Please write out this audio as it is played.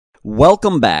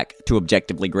Welcome back to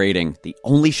Objectively Grading, the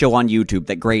only show on YouTube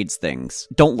that grades things.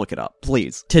 Don't look it up,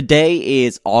 please. Today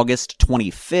is August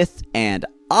 25th, and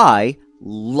I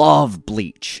love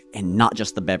Bleach, and not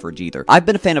just the beverage either. I've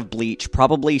been a fan of Bleach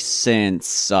probably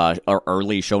since our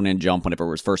early Shonen Jump whenever it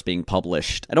was first being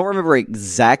published. I don't remember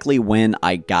exactly when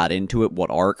I got into it, what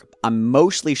arc. I'm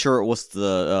mostly sure it was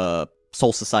the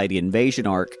Soul Society Invasion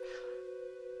arc,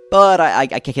 but I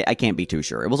can't be too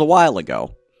sure. It was a while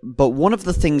ago. But one of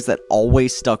the things that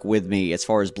always stuck with me as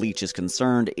far as Bleach is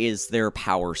concerned is their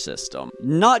power system.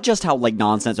 Not just how,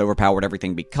 nonsense overpowered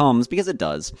everything becomes, because it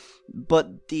does,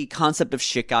 but the concept of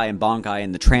Shikai and Bankai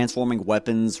and the transforming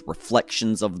weapons,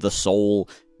 reflections of the soul,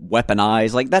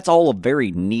 weaponized, that's all a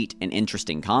very neat and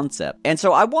interesting concept. And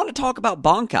so I want to talk about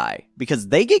Bankai, because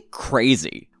they get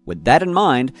crazy. With that in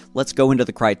mind, let's go into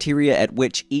the criteria at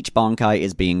which each Bankai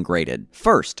is being graded.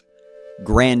 First,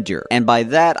 grandeur. And by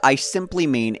that, I simply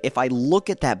mean, if I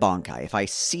look at that Bankai, if I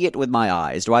see it with my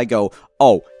eyes, do I go,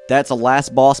 oh, that's a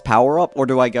last boss power-up? Or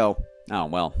do I go, oh,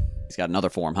 well, he's got another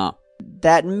form, huh?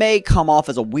 That may come off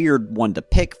as a weird one to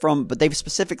pick from, but they've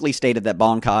specifically stated that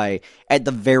Bankai, at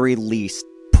the very least,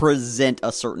 present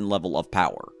a certain level of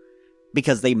power.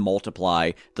 Because they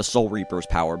multiply the Soul Reaper's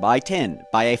power by 10,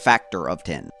 by a factor of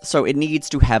 10. So it needs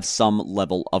to have some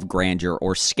level of grandeur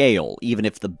or scale, even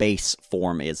if the base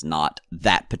form is not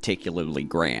that particularly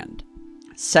grand.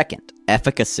 Second,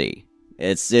 efficacy.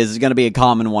 It's going to be a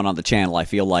common one on the channel, I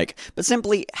feel like. But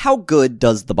simply, how good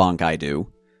does the Bankai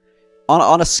do?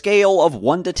 On a scale of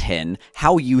 1 to 10,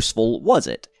 how useful was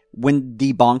it? When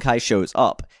the Bankai shows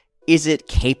up, is it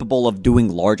capable of doing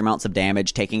large amounts of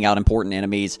damage, taking out important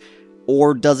enemies?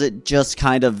 Or does it just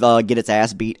kind of get its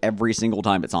ass beat every single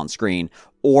time it's on screen?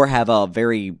 Or have a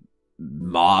very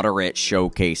moderate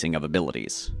showcasing of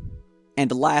abilities?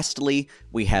 And lastly,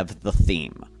 we have the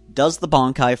theme. Does the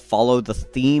Bankai follow the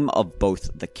theme of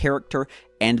both the character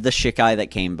and the Shikai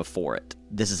that came before it?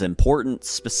 This is important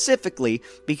specifically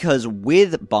because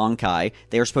with Bankai,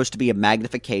 they are supposed to be a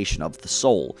magnification of the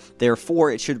soul.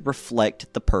 Therefore, it should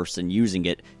reflect the person using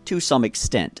it to some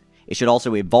extent. It should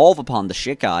also evolve upon the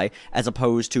Shikai, as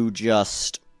opposed to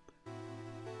just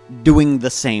doing the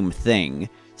same thing,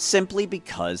 simply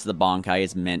because the Bankai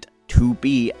is meant to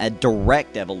be a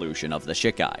direct evolution of the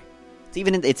Shikai.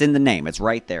 It's in the name, it's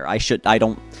right there.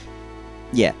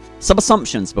 Some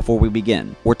assumptions before we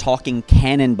begin. We're talking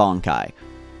canon Bankai,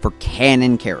 for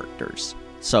canon characters.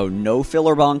 So no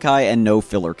filler Bankai and no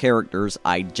filler characters.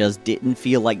 I just didn't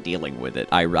feel like dealing with it.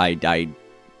 I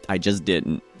just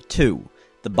didn't. 2.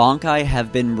 The Bankai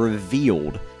have been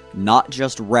revealed, not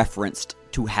just referenced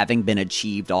to having been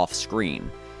achieved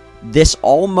off-screen. This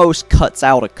almost cuts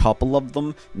out a couple of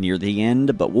them near the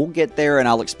end, but we'll get there and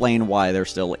I'll explain why they're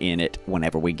still in it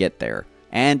whenever we get there.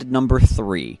 And number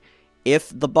 3,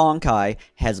 if the Bankai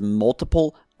has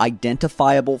multiple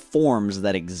identifiable forms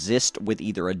that exist with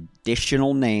either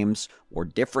additional names or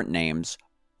different names,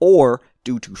 or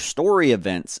due to story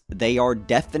events, they are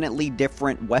definitely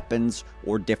different weapons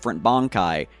or different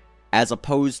Bankai, as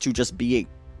opposed to just being...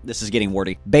 This is getting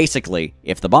wordy. Basically,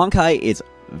 if the Bankai is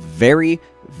very,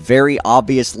 very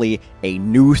obviously a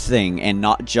new thing and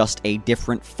not just a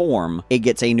different form, it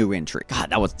gets a new entry. God,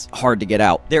 that was hard to get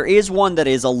out. There is one that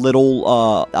is a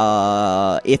little,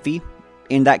 iffy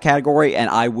in that category, and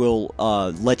I will,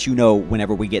 let you know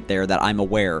whenever we get there that I'm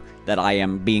aware that I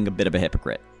am being a bit of a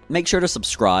hypocrite. Make sure to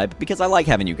subscribe, because I like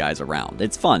having you guys around.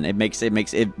 It's fun. It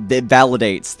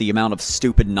validates the amount of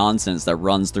stupid nonsense that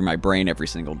runs through my brain every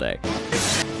single day.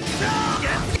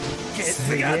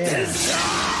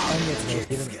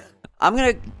 I'm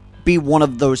gonna be one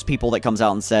of those people that comes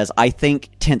out and says, I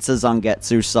think Tensa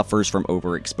Zangetsu suffers from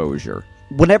overexposure.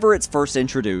 Whenever it's first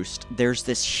introduced, there's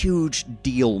this huge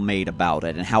deal made about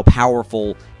it and how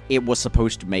powerful it was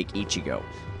supposed to make Ichigo.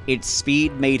 Its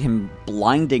speed made him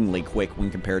blindingly quick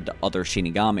when compared to other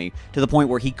Shinigami, to the point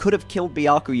where he could have killed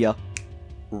Byakuya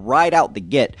right out the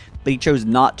get, but he chose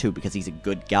not to because he's a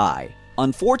good guy.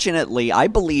 Unfortunately, I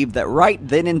believe that right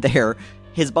then and there,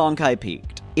 his Bankai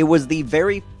peaked. It was the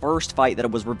very first fight that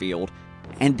it was revealed,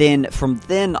 and then from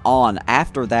then on,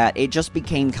 after that, it just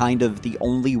became kind of the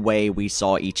only way we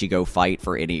saw Ichigo fight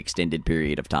for any extended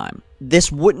period of time.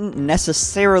 This wouldn't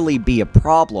necessarily be a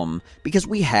problem, because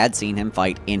we had seen him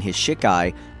fight in his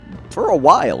Shikai for a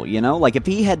while, you know? If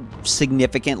he had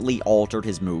significantly altered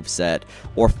his moveset,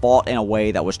 or fought in a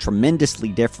way that was tremendously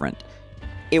different,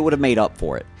 it would have made up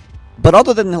for it. But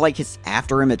other than, his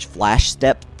after-image flash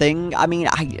step thing,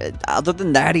 other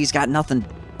than that, he's got nothing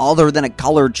other than a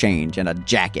color change and a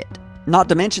jacket. Not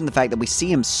to mention the fact that we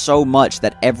see him so much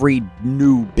that every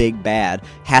new big bad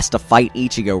has to fight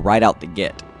Ichigo right out the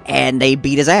get. and they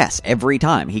beat his ass every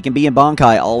time. He can be in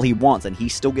Bankai all he wants, and he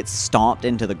still gets stomped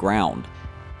into the ground.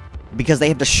 Because they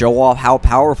have to show off how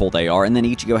powerful they are, and then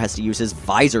Ichigo has to use his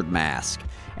visored mask.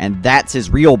 And that's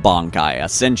his real Bankai,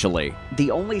 essentially.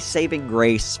 The only saving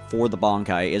grace for the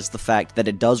Bankai is the fact that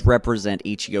it does represent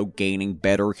Ichigo gaining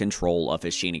better control of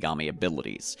his Shinigami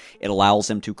abilities. It allows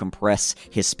him to compress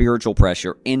his spiritual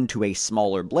pressure into a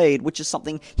smaller blade, which is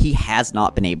something he has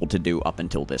not been able to do up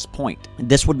until this point.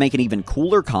 This would make an even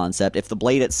cooler concept if the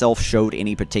blade itself showed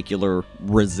any particular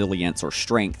resilience or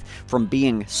strength from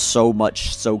being so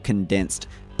condensed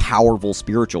powerful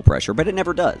spiritual pressure, but it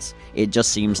never does. It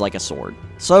just seems like a sword.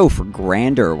 So for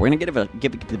grandeur, we're gonna give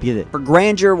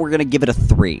it a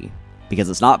 3 because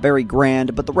it's not very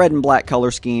grand, but the red and black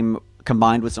color scheme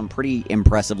combined with some pretty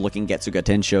impressive looking Getsuga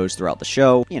Tenshos throughout the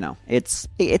show, you know, it's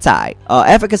aight.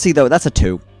 Efficacy though, that's a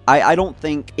 2. I don't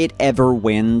think it ever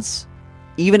wins.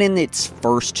 Even in its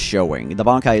first showing, the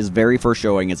Bankai's very first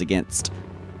showing is against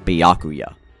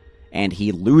Byakuya, and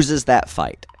he loses that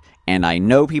fight. And I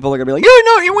know people are going to be like, oh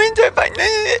no, he wins that fight.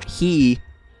 He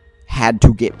had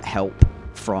to get help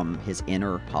from his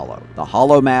inner Hollow. The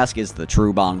Hollow mask is the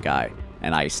true Bankai,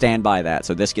 and I stand by that,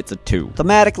 so this gets a 2.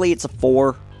 Thematically, it's a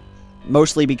 4,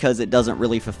 mostly because it doesn't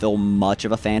really fulfill much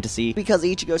of a fantasy, because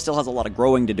Ichigo still has a lot of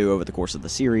growing to do over the course of the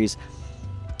series,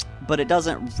 but it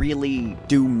doesn't really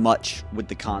do much with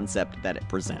the concept that it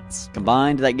presents.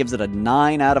 Combined, that gives it a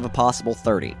 9 out of a possible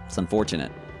 30. It's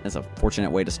unfortunate. That's a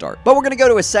fortunate way to start. But we're going to go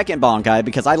to his second Bankai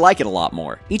because I like it a lot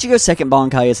more. Ichigo's second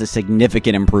Bankai is a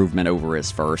significant improvement over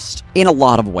his first in a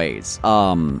lot of ways.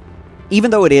 Even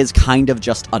though it is kind of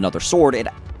just another sword, it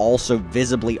also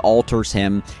visibly alters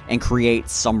him and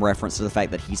creates some reference to the fact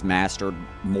that he's mastered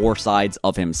more sides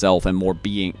of himself and more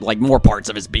parts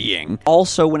of his being.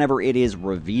 Also, whenever it is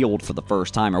revealed for the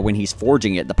first time or when he's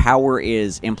forging it, the power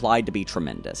is implied to be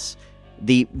tremendous.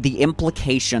 The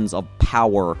implications of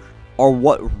power are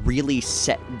what really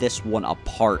set this one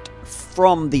apart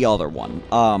from the other one.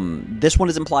 This one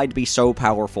is implied to be so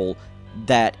powerful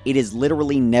that it is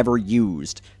literally never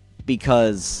used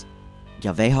because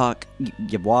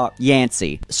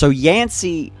Yancey. So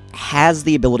Yancey has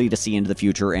the ability to see into the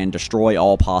future and destroy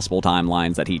all possible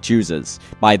timelines that he chooses,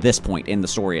 by this point in the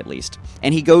story at least.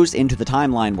 And he goes into the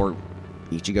timeline where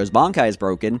Ichigo's Bankai is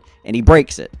broken, and he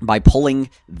breaks it by pulling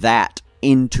that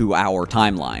into our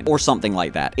timeline, or something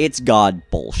like that. It's god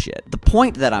bullshit. The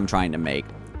point that I'm trying to make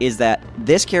is that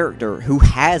this character who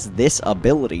has this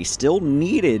ability still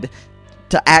needed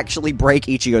to actually break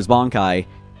Ichigo's Bankai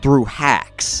through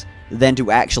hacks than to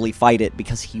actually fight it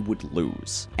because he would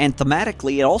lose. And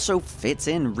thematically, it also fits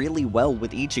in really well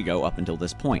with Ichigo up until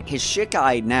this point. His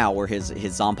Shikai now, or his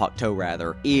Zanpakuto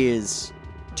rather, is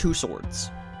 2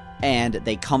 swords. And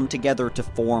they come together to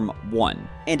form one.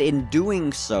 And in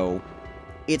doing so,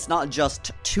 it's not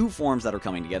just 2 forms that are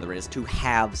coming together, it is 2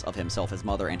 halves of himself, his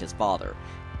mother and his father.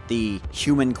 The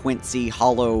human Quincy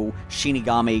Hollow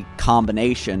Shinigami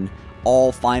combination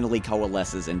all finally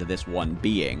coalesces into this one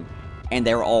being, and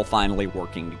they're all finally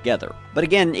working together. But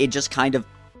again, it just kind of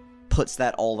puts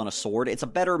that all on a sword. It's a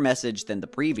better message than the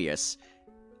previous,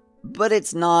 but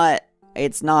it's not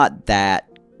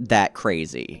that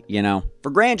crazy, you know? For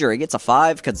grandeur, it gets a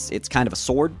 5 because it's kind of a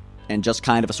sword, and just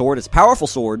kind of a sword. It's a powerful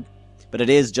sword, but it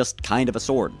is just kind of a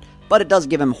sword. But it does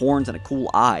give him horns and a cool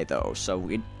eye, though, so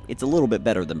it's a little bit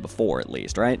better than before, at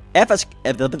least, right?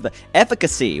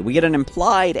 Efficacy, we get an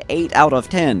implied 8 out of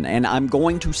 10, and I'm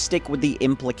going to stick with the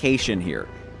implication here.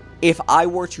 If I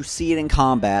were to see it in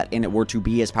combat, and it were to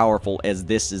be as powerful as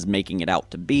this is making it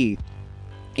out to be,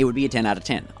 it would be a 10 out of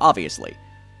 10, obviously.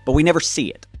 But we never see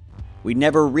it. We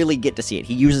never really get to see it.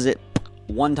 He uses it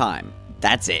one time.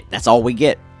 That's it. That's all we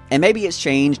get. And maybe it's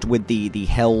changed with the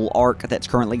Hell arc that's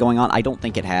currently going on. I don't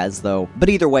think it has, though. But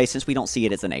either way, since we don't see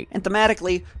it, it's an 8. And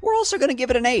thematically, we're also going to give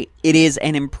it an 8. It is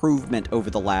an improvement over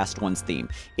the last one's theme.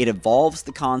 It evolves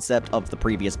the concept of the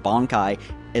previous Bankai,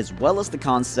 as well as the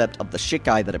concept of the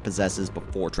Shikai that it possesses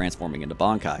before transforming into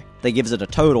Bankai. That gives it a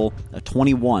total of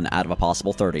 21 out of a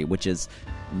possible 30, which is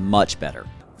much better.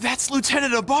 That's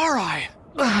Lieutenant Abarai!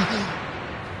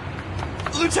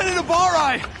 Lieutenant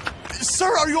Abarai!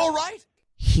 Sir, are you alright?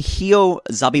 Hihio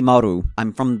Zabimaru.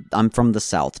 I'm from the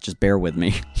south, just bear with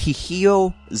me.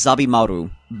 Hihio Zabimaru.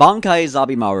 Bankai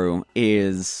Zabimaru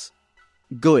is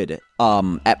good,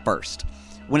 at first.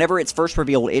 Whenever it's first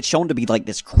revealed, it's shown to be like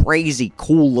this crazy,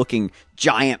 cool-looking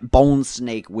giant bone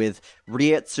snake with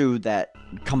Ryetsu that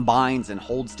combines and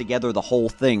holds together the whole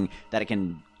thing that it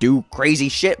can do crazy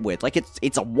shit with. Like,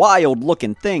 it's a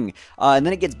wild-looking thing. And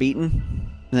then it gets beaten.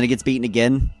 And then it gets beaten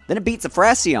again. Then it beats a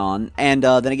Fracion, and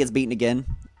then it gets beaten again.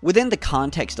 Within the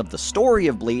context of the story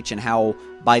of Bleach and how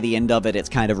by the end of it it's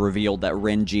kind of revealed that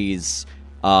Renji's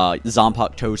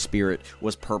Zanpakuto spirit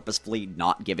was purposefully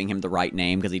not giving him the right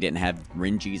name because he didn't have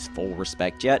Renji's full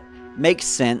respect yet, makes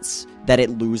sense that it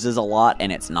loses a lot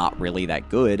and it's not really that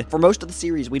good. For most of the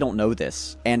series, we don't know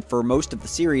this, and for most of the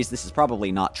series, this is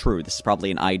probably not true. This is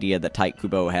probably an idea that Tite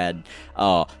Kubo had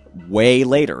way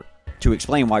later to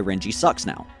explain why Renji sucks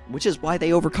now, which is why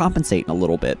they overcompensate in a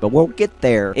little bit, but we'll get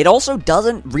there. It also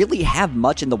doesn't really have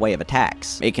much in the way of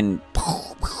attacks. It can,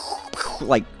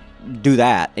 like, do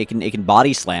that. It can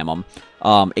body slam them,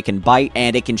 it can bite,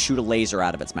 and it can shoot a laser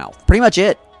out of its mouth. Pretty much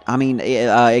it. I mean,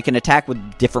 it can attack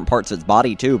with different parts of its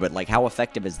body too, but like, how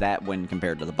effective is that when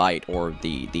compared to the bite or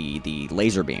the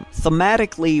laser beam?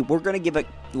 Thematically, we're gonna give it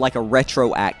like a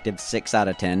retroactive 6 out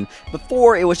of 10.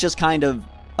 Before, it was just kind of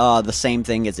the same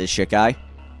thing as his Shikai,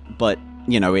 but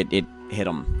you know, it hit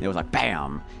him. It was like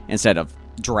bam instead of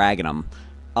dragging him.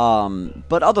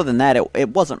 But other than that, it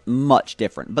wasn't much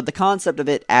different. But the concept of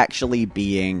it actually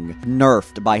being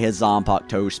nerfed by his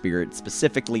Zanpakuto spirit,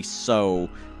 specifically so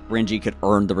Renji could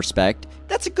earn the respect,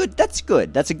 that's good.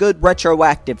 That's a good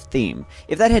retroactive theme.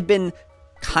 If that had been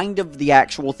kind of the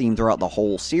actual theme throughout the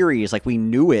whole series, like we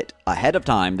knew it ahead of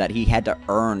time that he had to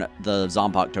earn the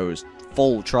Zanpakuto's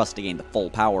full trust to gain the full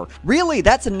power, really,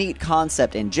 that's a neat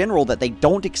concept in general that they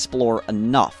don't explore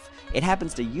enough. It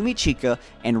happens to Yumichika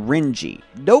and Renji.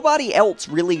 Nobody else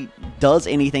really does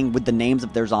anything with the names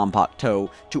of their Zanpakuto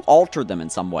to alter them in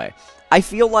some way. I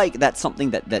feel like that's something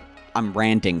that I'm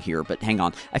ranting here, but hang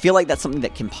on. I feel like that's something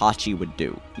that Kenpachi would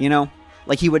do, you know?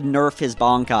 Like, he would nerf his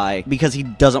Bankai because he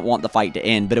doesn't want the fight to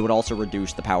end, but it would also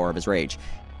reduce the power of his rage.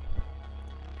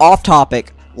 Off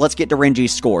topic, let's get to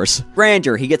Renji's scores.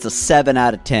 Grandeur, he gets a 7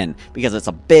 out of 10 because it's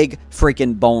a big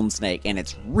freaking bone snake and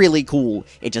it's really cool.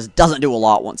 It just doesn't do a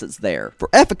lot once it's there. For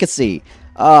efficacy,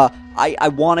 I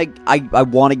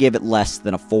wanna give it less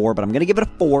than a 4, but I'm gonna give it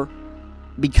a 4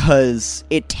 because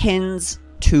it tends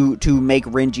to make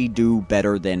Renji do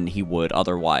better than he would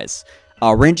otherwise.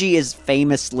 Renji is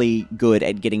famously good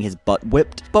at getting his butt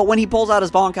whipped, but when he pulls out his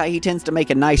Bankai, he tends to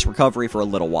make a nice recovery for a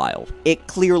little while. It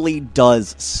clearly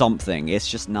does something, it's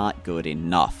just not good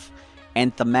enough.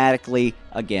 And thematically,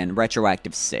 again,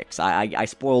 retroactive 6. I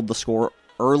spoiled the score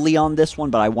early on this one,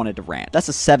 but I wanted to rant. That's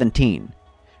a 17.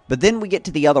 But then we get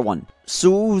to the other one.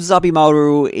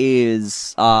 Suzabimaru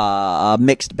is a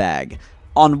mixed bag.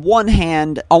 On one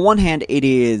hand, it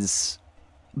is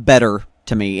better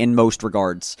to me in most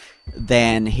regards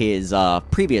than his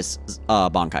previous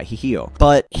Bankai, Hihio.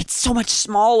 But it's so much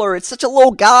smaller. It's such a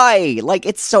little guy. Like,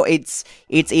 it's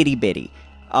itty bitty.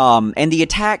 And the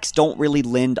attacks don't really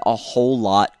lend a whole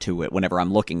lot to it whenever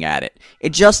I'm looking at it.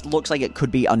 It just looks like it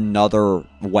could be another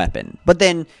weapon. But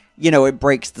then, you know, it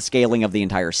breaks the scaling of the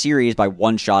entire series by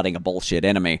one-shotting a bullshit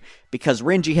enemy, because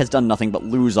Renji has done nothing but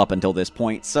lose up until this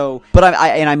point, so... But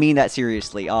I mean that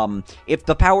seriously, if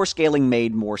the power scaling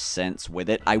made more sense with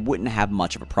it, I wouldn't have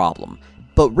much of a problem.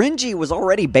 But Renji was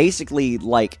already basically,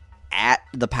 like, at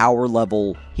the power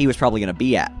level he was probably gonna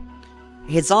be at.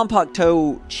 His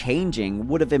Zanpakuto changing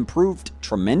would have improved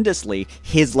tremendously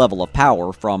his level of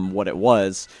power from what it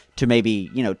was to maybe,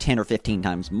 you know, 10 or 15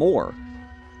 times more.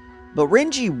 But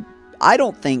Renji, I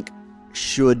don't think,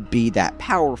 should be that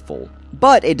powerful.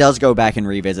 But it does go back and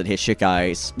revisit his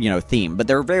Shikai's, you know, theme. But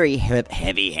they're very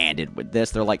heavy-handed with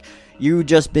this. They're like, you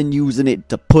just been using it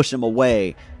to push him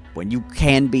away, when you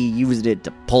can be using it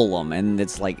to pull him. And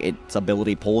it's like, its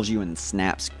ability pulls you and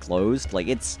snaps closed. Like,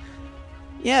 it's...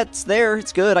 Yeah, it's there,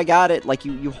 it's good, I got it. Like,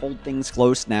 you hold things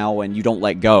close now and you don't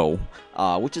let go.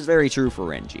 Which is very true for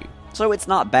Renji. So it's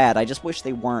not bad, I just wish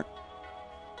they weren't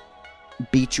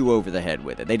beat you over the head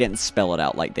with it. They didn't spell it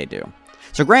out like they do.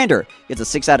 So Grandeur gets a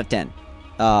 6 out of 10.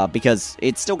 Because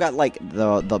it's still got, like,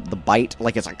 the bite,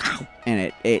 like, it's like,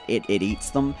 and it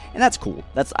eats them, and that's cool.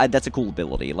 That's a cool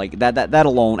ability, like, that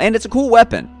alone, and it's a cool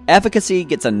weapon. Efficacy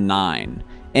gets a 9,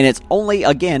 and it's only,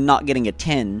 again, not getting a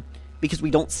 10, because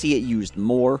we don't see it used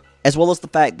more, as well as the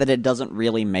fact that it doesn't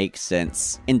really make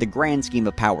sense in the grand scheme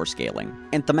of power scaling.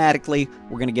 And thematically,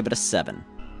 we're gonna give it a 7.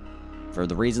 For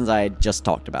the reasons I just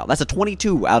talked about. That's a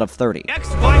 22 out of 30.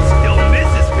 Ex-wife still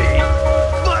misses me,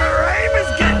 but her aim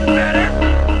is getting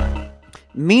better.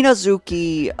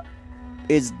 Minazuki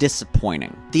is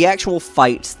disappointing. The actual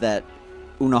fights that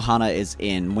Unohana is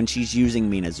in when she's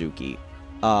using Minazuki,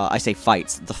 I say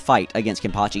fights, the fight against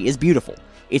Kenpachi is beautiful.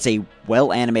 It's a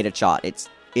well-animated shot. It's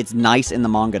nice in the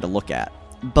manga to look at.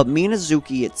 But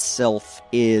Minazuki itself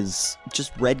is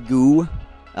just red goo.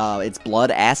 It's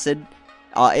blood acid.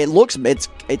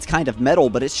 It's kind of metal,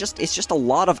 but it's just a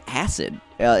lot of acid.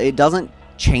 It doesn't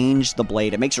change the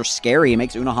blade. It makes her scary. It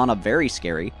makes Unohana very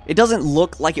scary. It doesn't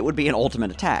look like it would be an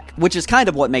ultimate attack, which is kind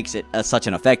of what makes it such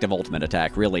an effective ultimate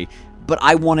attack, really. But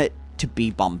I want it to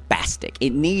be bombastic. It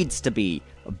needs to be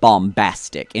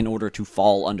bombastic in order to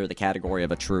fall under the category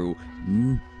of a true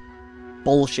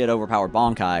bullshit overpowered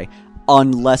Bankai,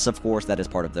 unless, of course, that is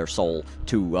part of their soul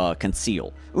to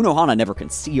conceal. Unohana never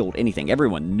concealed anything.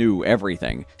 Everyone knew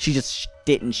everything. She just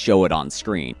didn't show it on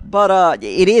screen. But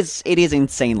it is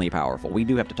insanely powerful. We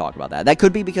do have to talk about that. That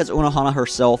could be because Unohana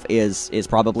herself is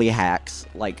probably hacks.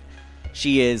 Like,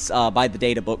 she is, by the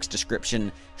data book's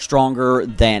description, stronger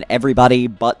than everybody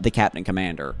but the Captain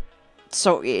Commander.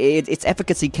 So its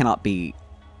efficacy cannot be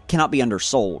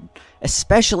undersold,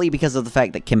 especially because of the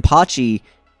fact that Kenpachi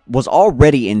was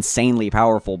already insanely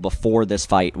powerful before this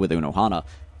fight with Unohana,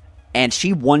 and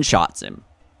she one-shots him.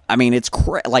 I mean, it's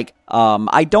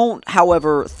I don't,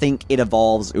 however, think it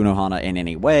evolves Unohana in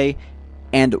any way,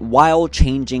 and while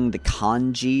changing the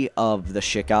kanji of the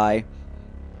Shikai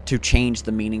to change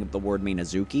the meaning of the word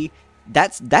Minazuki,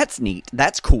 that's neat.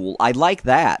 That's cool. I like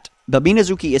that. But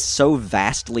Minazuki is so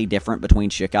vastly different between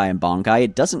Shikai and Bankai,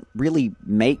 it doesn't really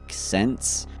make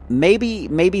sense.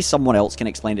 Maybe someone else can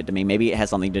explain it to me. Maybe it has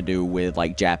something to do with,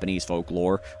 like, Japanese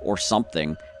folklore or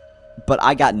something. But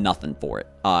I got nothing for it.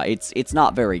 It's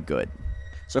not very good.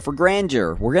 So for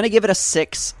grandeur, we're going to give it a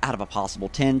 6 out of a possible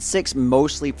 10. 6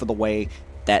 mostly for the way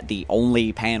that the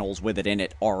only panels with it in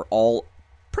it are all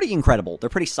pretty incredible. They're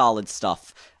pretty solid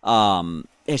stuff.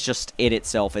 It's just, it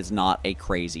itself is not a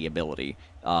crazy ability.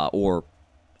 Or,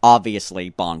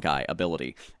 obviously, Bankai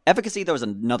ability. Efficacy, though, is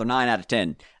another 9 out of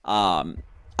 10.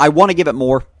 I want to give it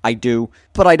more, I do,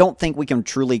 but I don't think we can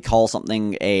truly call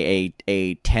something a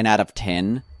 10 out of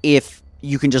 10 if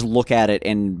you can just look at it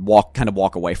and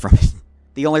walk away from it.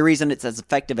 The only reason it's as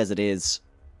effective as it is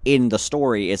in the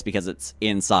story is because it's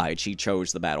inside. She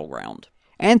chose the battleground.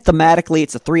 And thematically,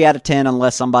 it's a 3 out of 10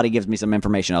 unless somebody gives me some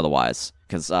information otherwise.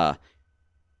 Because,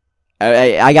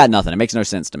 I got nothing. It makes no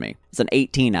sense to me. It's an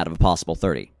 18 out of a possible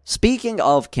 30. Speaking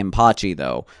of Kenpachi,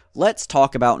 though, let's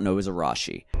talk about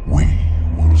Nozarashi. We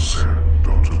will send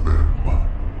unto them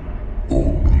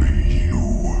only you.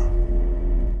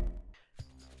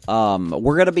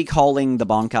 We're going to be calling the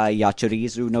Bankai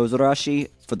Yachirizu Nozarashi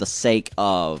for the sake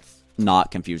of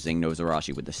not confusing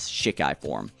Nozarashi with the Shikai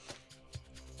form.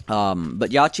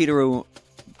 But Yachiru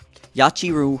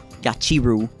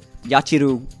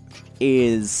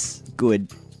is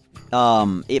good.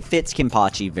 It fits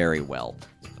Kenpachi very well.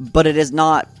 But it is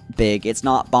not big, it's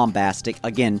not bombastic.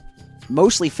 Again,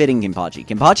 mostly fitting Kenpachi.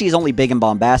 Kenpachi is only big and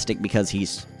bombastic because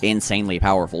he's insanely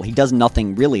powerful. He does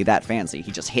nothing really that fancy.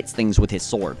 He just hits things with his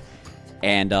sword.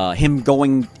 And him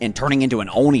going and turning into an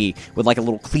Oni with like a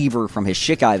little cleaver from his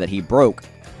Shikai that he broke,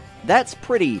 that's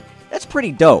pretty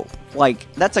dope.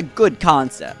 Like, that's a good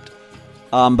concept.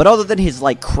 But other than his,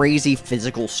 like, crazy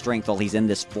physical strength while he's in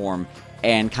this form,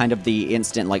 and kind of the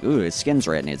instant, like, ooh, his skin's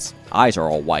red and his eyes are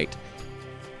all white,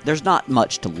 there's not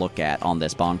much to look at on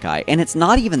this Bankai, and it's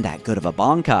not even that good of a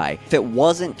Bankai. If it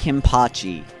wasn't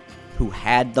Kenpachi who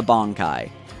had the Bankai,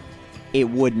 it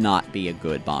would not be a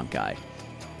good Bankai.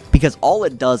 Because all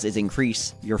it does is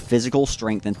increase your physical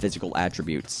strength and physical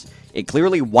attributes. It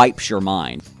clearly wipes your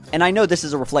mind. And I know this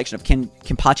is a reflection of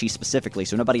Kenpachi specifically,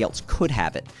 so nobody else could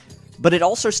have it. But it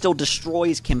also still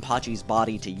destroys Kenpachi's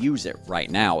body to use it, right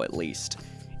now at least.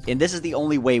 And this is the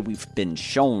only way we've been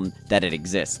shown that it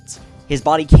exists. His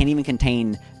body can't even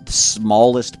contain the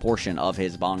smallest portion of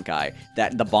his Bankai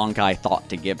that the Bankai thought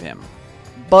to give him.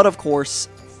 But of course,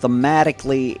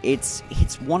 thematically,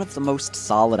 it's one of the most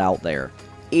solid out there.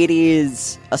 It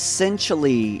is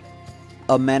essentially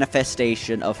a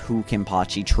manifestation of who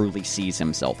Kenpachi truly sees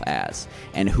himself as,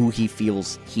 and who he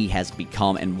feels he has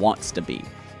become and wants to be.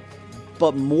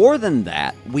 But more than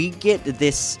that, we get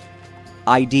this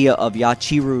idea of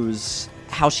Yachiru's,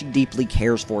 how she deeply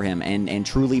cares for him and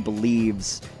truly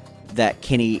believes that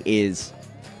Kenny is,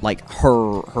 like,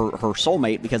 her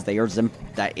soulmate, because they are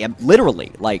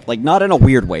literally, like not in a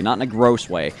weird way, not in a gross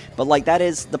way, but like that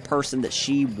is the person that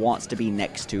she wants to be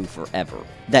next to forever.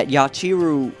 That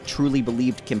Yachiru truly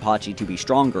believed Kenpachi to be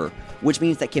stronger, which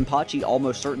means that Kenpachi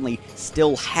almost certainly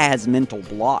still has mental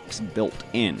blocks built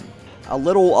in. A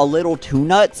little too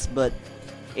nuts, but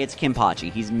it's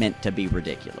Kenpachi. He's meant to be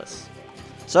ridiculous.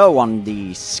 So on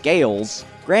the scales,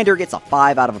 grandeur gets a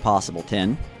 5 out of a possible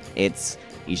 10. He's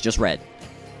just red.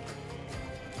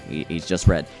 He's just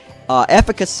red.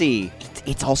 Efficacy,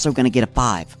 it's also going to get a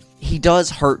 5. He does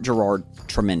hurt Gerard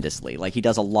tremendously. Like, he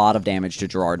does a lot of damage to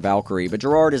Gerard Valkyrie, but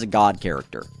Gerard is a god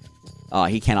character.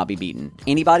 He cannot be beaten.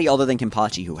 Anybody other than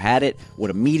Kenpachi who had it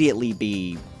would immediately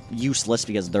be useless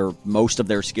because most of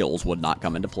their skills would not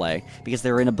come into play because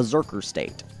they're in a berserker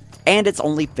state. And it's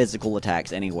only physical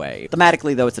attacks anyway.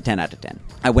 Thematically, though, it's a 10 out of 10.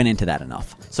 I went into that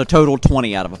enough. So total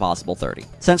 20 out of a possible 30.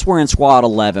 Since we're in Squad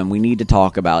 11, we need to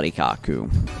talk about Ikkaku.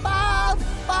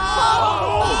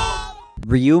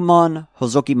 Ryumon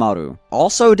Hozokimaru.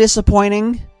 Also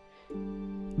disappointing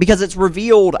because it's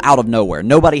revealed out of nowhere.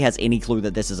 Nobody has any clue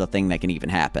that this is a thing that can even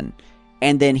happen.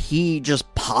 And then he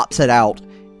just pops it out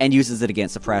and uses it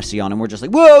against the Fracyon, and we're just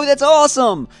like, whoa, that's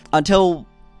awesome! Until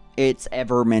it's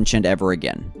ever mentioned ever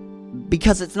again.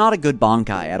 Because it's not a good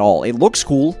Bankai at all. It looks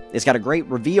cool, it's got a great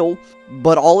reveal,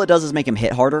 but all it does is make him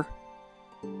hit harder.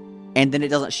 And then it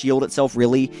doesn't shield itself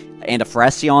really, and a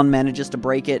Fracyon manages to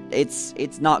break it.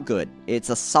 It's not good.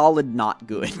 It's a solid not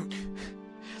good.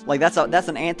 Like, that's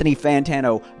an Anthony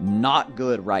Fantano not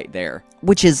good right there.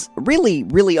 Which is really,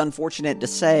 really unfortunate to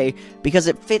say, because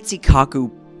it fits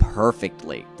Ikkaku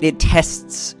perfectly. It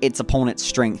tests its opponent's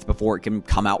strength before it can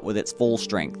come out with its full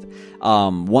strength.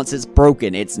 Once it's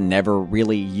broken, it's never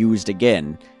really used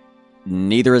again.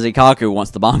 Neither is Ikkaku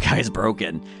once the Bankai is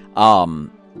broken.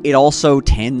 It also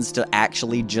tends to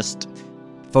actually just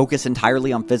focus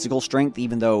entirely on physical strength,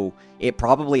 even though it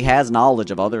probably has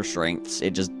knowledge of other strengths,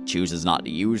 it just chooses not to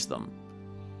use them.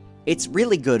 It's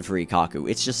really good for Ikkaku,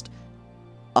 it's just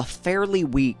a fairly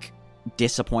weak,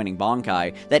 disappointing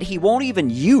Bankai that he won't even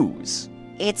use.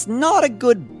 It's not a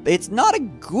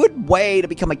good way to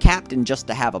become a captain just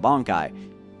to have a Bankai.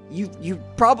 You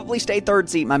probably stay third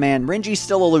seat, my man. Renji's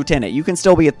still a lieutenant, you can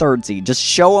still be a third seat, just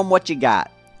show him what you got.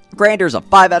 Grander's a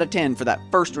 5 out of 10 for that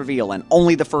first reveal, and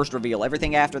only the first reveal.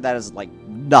 Everything after that is, like,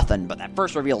 nothing, but that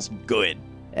first reveal's good.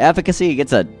 Efficacy, it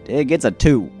gets a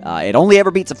 2. It only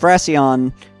ever beats a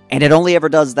Fracyon, and it only ever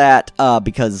does that,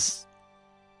 because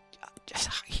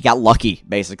he got lucky,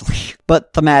 basically.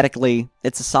 But thematically,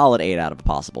 it's a solid 8 out of a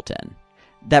possible 10.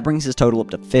 That brings his total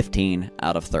up to 15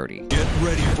 out of 30. Get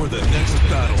ready for the next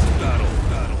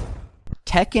battle.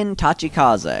 Tekken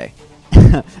Tachikaze.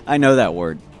 I know that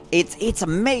word. It's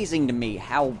amazing to me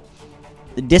how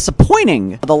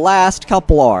disappointing the last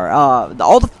couple are.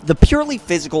 All the purely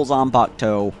physical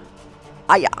Zanpakuto,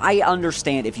 I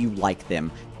understand if you like them,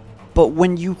 but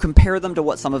when you compare them to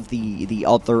what some of the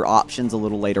other options a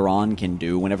little later on can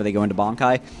do whenever they go into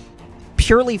Bankai,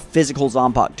 purely physical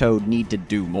Zanpakuto need to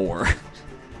do more.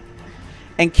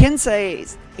 And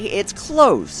Kensei, it's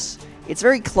close. It's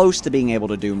very close to being able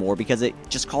to do more because it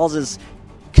just causes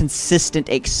consistent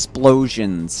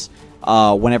explosions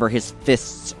whenever his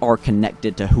fists are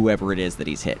connected to whoever it is that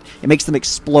he's hit. It makes them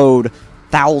explode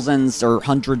thousands or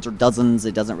hundreds or dozens,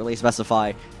 it doesn't really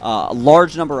specify, a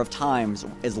large number of times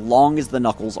as long as the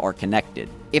knuckles are connected.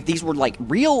 If these were like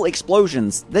real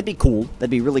explosions, that'd be cool. That'd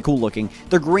be really cool looking.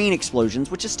 They're green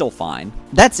explosions, which is still fine.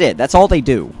 That's it. That's all they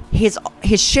do. His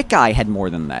Shikai had more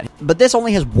than that. But this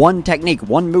only has one technique,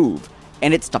 one move,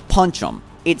 and it's to punch him.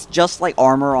 It's just like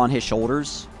armor on his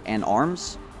shoulders and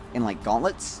arms and like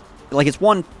gauntlets. Like it's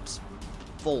one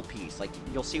full piece. Like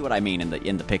you'll see what I mean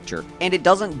in the picture. And it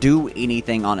doesn't do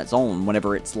anything on its own.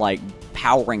 Whenever it's like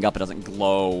powering up, it doesn't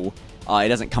glow. It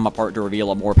doesn't come apart to reveal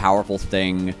a more powerful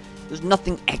thing. There's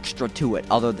nothing extra to it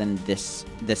other than this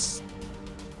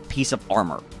piece of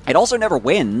armor. It also never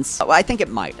wins. I think it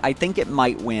might. I think it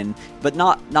might win, but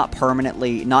not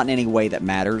permanently, not in any way that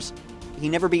matters. He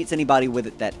never beats anybody with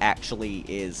it that actually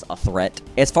is a threat.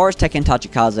 As far as Tekken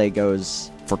Tachikaze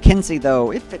goes, for Kensei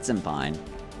though, it fits him fine.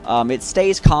 It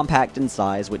stays compact in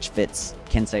size, which fits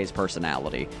Kensei's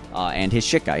personality, and his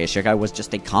Shikai. His Shikai was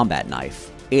just a combat knife.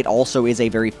 It also is a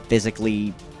very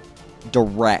physically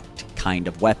direct kind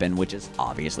of weapon, which is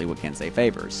obviously what Kensei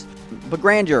favors. But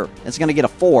grandeur, it's going to get a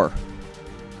 4,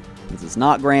 because it's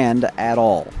not grand at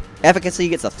all. Efficacy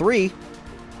gets a 3,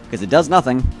 because it does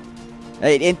nothing.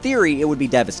 In theory, it would be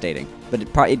devastating, but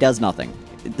it does nothing.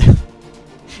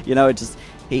 You know, it just...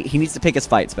 He needs to pick his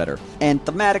fights better. And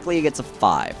thematically, he gets a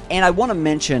 5. And I want to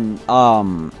mention,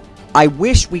 I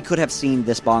wish we could have seen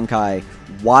this Bankai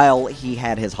while he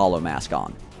had his hollow mask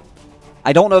on.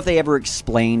 I don't know if they ever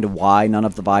explained why none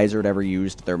of the Visored ever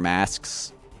used their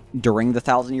masks during the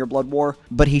 1,000-Year Blood War,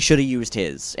 but he should have used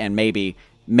his, and maybe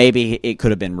it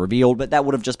could have been revealed, but that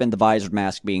would have just been the Visored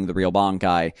mask being the real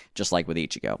Bankai, just like with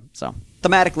Ichigo. So,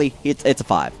 thematically, it's a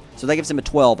 5. So that gives him a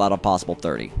 12 out of possible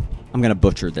 30. I'm going to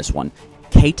butcher this one.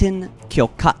 Keiten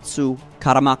Kyokatsu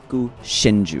Karamaku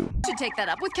Shinju. Should take that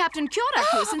up with Captain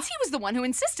Kyoraku since he was the one who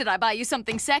insisted I buy you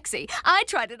something sexy. I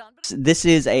tried it on. This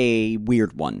is a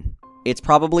weird one. It's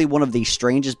probably one of the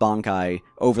strangest Bankai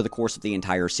over the course of the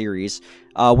entire series,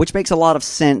 which makes a lot of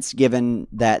sense given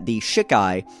that the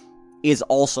Shikai is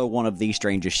also one of the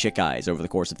strangest Shikais over the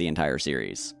course of the entire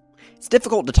series. It's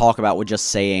difficult to talk about with just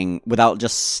saying, without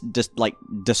just like,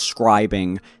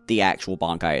 describing the actual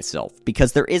Bankai itself,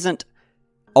 because there isn't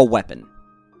a weapon.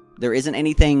 There isn't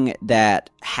anything that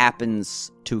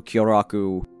happens to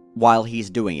Kyoraku while he's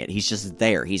doing it. He's just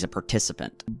there. He's a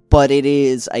participant. But it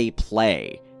is a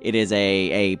play. It is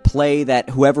a play that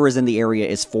whoever is in the area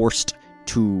is forced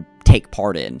to take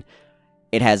part in.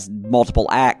 It has multiple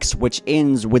acts, which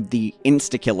ends with the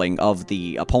insta-killing of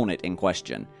the opponent in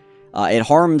question. It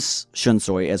harms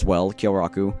Shunsui as well,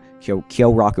 Kyoraku. I'm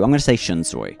going to say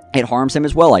Shunsui. It harms him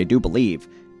as well, I do believe.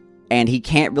 And he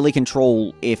can't really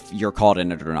control if you're caught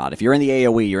in it or not. If you're in the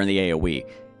AoE, you're in the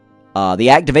AoE. The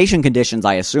activation conditions,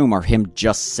 I assume, are him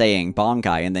just saying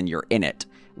Bankai and then you're in it,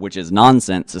 which is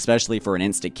nonsense, especially for an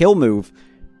instant kill move.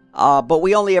 But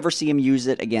we only ever see him use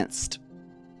it against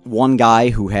one guy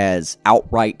who has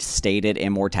outright stated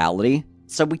immortality.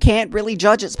 So we can't really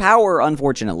judge its power,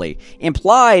 unfortunately.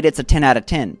 Implied, it's a 10 out of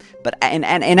 10. But in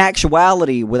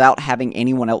actuality, without having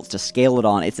anyone else to scale it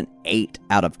on, it's an 8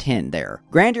 out of 10 there.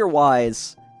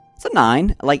 Grandeur-wise, it's a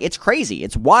 9. Like, it's crazy.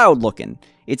 It's wild-looking.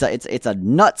 It's a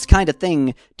nuts kind of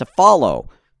thing to follow.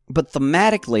 But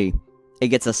thematically, it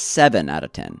gets a 7 out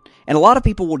of 10. And a lot of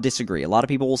people will disagree. A lot of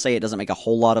people will say it doesn't make a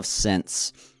whole lot of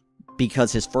sense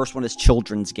because his first one is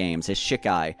children's games, his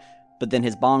Shikai, but then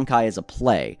his Bankai is a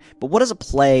play. But what is a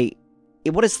play?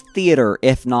 What is theater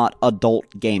if not adult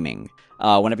gaming?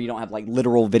 Whenever you don't have, like,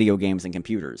 literal video games and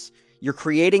computers. You're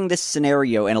creating this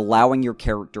scenario and allowing your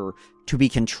character to be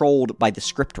controlled by the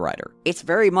scriptwriter. It's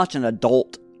very much an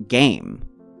adult game.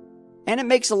 And it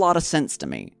makes a lot of sense to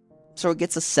me. So it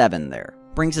gets a 7 there.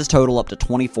 Brings his total up to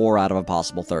 24 out of a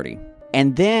possible 30.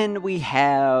 And then we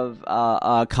have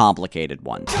a complicated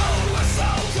one.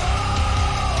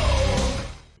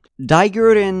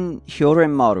 Daiguren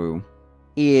Hyorenmaru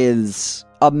is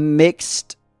a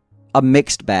mixed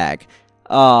bag.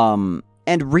 And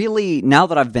really, now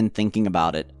that I've been thinking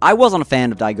about it, I wasn't a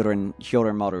fan of Daiguren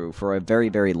Hyorenmaru for a very,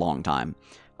 very long time.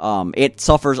 It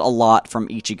suffers a lot from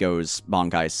Ichigo's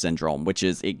Bankai syndrome, which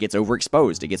is, it gets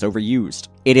overexposed, it gets overused.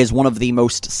 It is one of the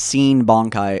most seen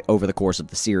Bankai over the course of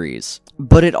the series.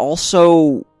 But it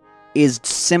also is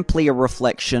simply a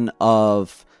reflection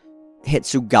of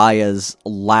Hitsugaya's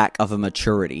lack of a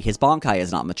maturity. His Bankai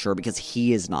is not mature because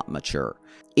he is not mature.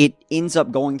 It ends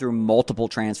up going through multiple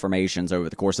transformations over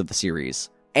the course of the series.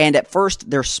 And at first,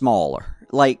 they're smaller.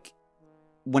 Like,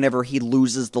 whenever he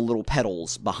loses the little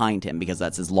petals behind him, because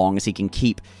that's as long as he can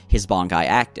keep his Bankai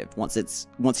active.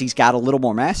 Once he's got a little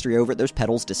more mastery over it, those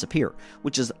petals disappear,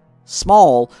 which is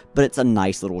small, but it's a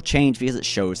nice little change because it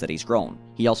shows that he's grown.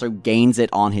 He also gains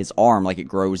it on his arm, like it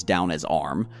grows down his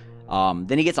arm.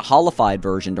 Then he gets a hollified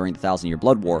version during the 1,000-Year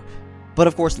Blood War. But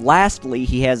of course, lastly,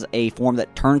 he has a form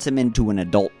that turns him into an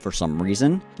adult for some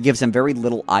reason. It gives him very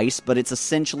little ice, but it's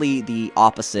essentially the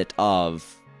opposite of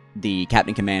the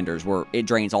Captain Commanders, where it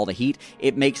drains all the heat.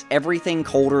 It makes everything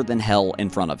colder than hell in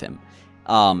front of him,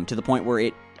 to the point where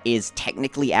it is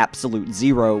technically absolute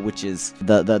zero, which is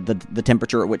the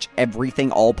temperature at which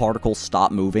everything, all particles,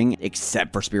 stop moving,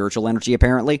 except for spiritual energy,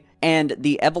 apparently. And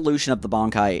the evolution of the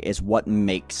Bankai is what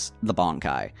makes the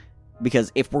Bankai.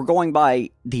 Because if we're going by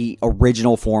the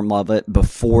original form of it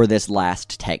before this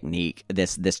last technique,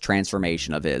 this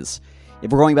transformation of his, if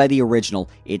we're going by the original,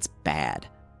 it's bad.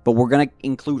 But we're going to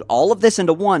include all of this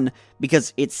into one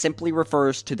because it simply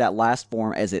refers to that last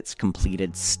form as its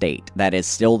completed state. That is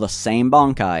still the same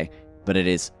Bankai, but it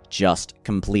is just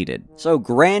completed. So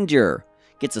Grandeur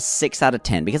gets a 6 out of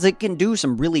 10 because it can do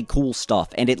some really cool stuff.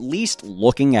 And at least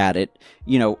looking at it,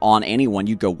 you know, on anyone,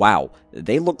 you go, wow,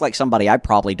 they look like somebody I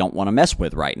probably don't want to mess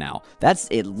with right now. That's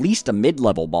at least a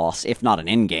mid-level boss, if not an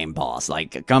in-game boss.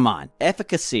 Like, come on.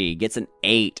 Efficacy gets an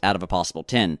 8 out of a possible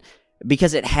 10.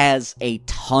 Because it has a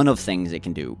ton of things it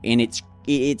can do, and it's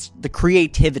the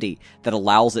creativity that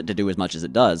allows it to do as much as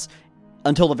it does,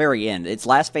 until the very end. Its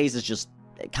last phase is just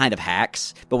kind of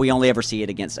hacks, but we only ever see it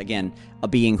against, again, a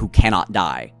being who cannot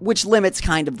die, which limits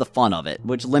kind of the fun of it,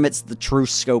 which limits the true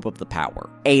scope of the power.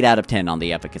 8 out of 10 on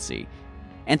the efficacy.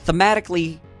 And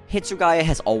thematically, Hitsugaya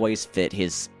has always fit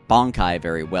his Bankai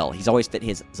very well. He's always fit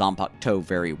his Zanpakuto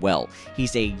very well.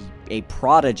 He's a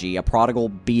prodigy, a prodigal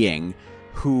being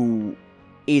who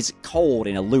is cold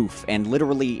and aloof and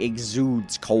literally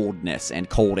exudes coldness and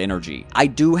cold energy. I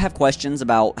do have questions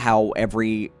about how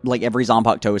every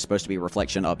Zanpakuto is supposed to be a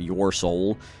reflection of your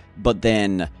soul, but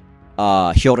then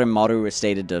Hyorenmaru is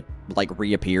stated to, like,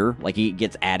 reappear, like he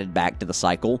gets added back to the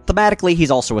cycle. Thematically,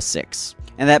 he's also a 6,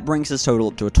 and that brings his total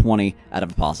up to a 20 out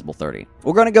of a possible 30.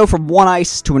 We're going to go from one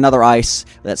ice to another ice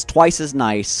that's twice as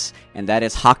nice, and that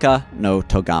is Haka no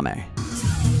Togame.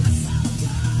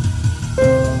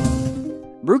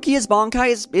 Rukia's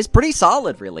Bankai is pretty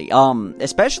solid, really.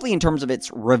 Especially in terms of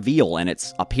its reveal and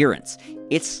its appearance.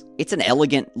 It's an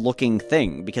elegant looking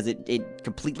thing because it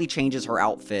completely changes her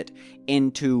outfit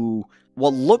into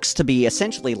what looks to be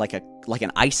essentially like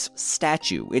an ice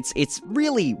statue. It's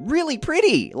really, really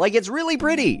pretty. Like, it's really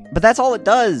pretty. But that's all it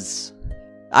does.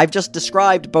 I've just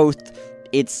described both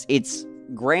its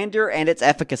grandeur and its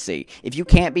efficacy. If you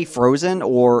can't be frozen,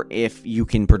 or if you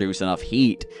can produce enough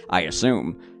heat, I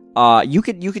assume, you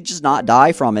could just not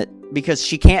die from it, because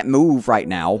she can't move right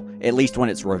now, at least when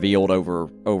it's revealed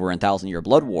over in Thousand Year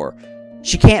Blood War.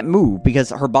 She can't move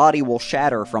because her body will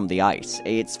shatter from the ice.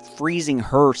 It's freezing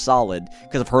her solid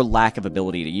because of her lack of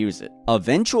ability to use it.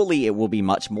 Eventually, it will be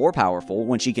much more powerful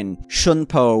when she can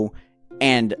shunpo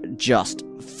and just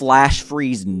flash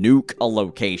freeze nuke a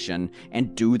location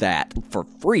and do that for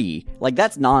free. Like,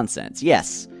 that's nonsense,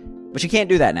 yes. But she can't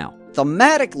do that now.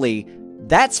 Thematically,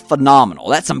 that's phenomenal.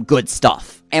 That's some good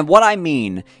stuff. And what I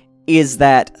mean is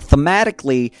that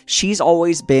thematically, she's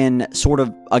always been sort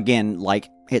of, again, like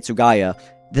Hitsugaya,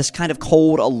 this kind of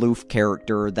cold, aloof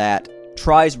character that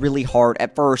tries really hard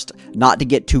at first not to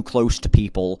get too close to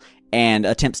people and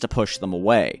attempts to push them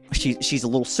away. She's a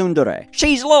little tsundere.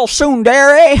 She's a little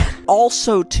tsundere!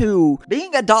 Also, too,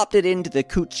 being adopted into the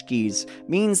Kuchikis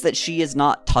means that she is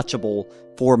not touchable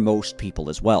for most people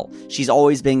as well. She's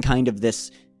always been kind of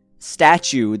this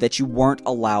statue that you weren't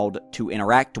allowed to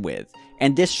interact with.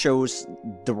 And this shows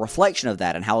the reflection of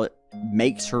that and how it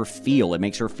makes her feel. It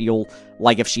makes her feel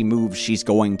like if she moves, she's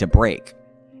going to break.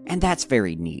 And that's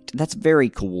very neat. That's very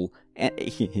cool.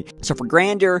 So for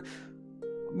grandeur,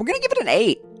 we're gonna give it an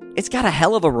 8. It's got a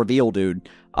hell of a reveal, dude.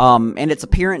 And its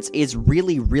appearance is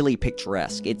really, really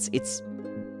picturesque. It's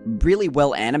really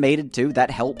well animated, too.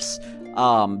 That helps.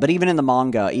 But even in the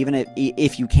manga, even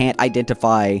if you can't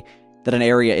identify that an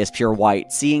area is pure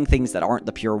white, seeing things that aren't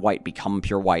the pure white become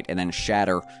pure white and then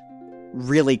shatter,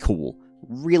 really cool.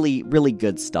 Really, really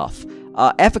good stuff.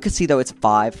 Efficacy, though, it's a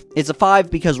 5. It's a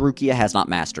 5 because Rukia has not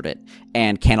mastered it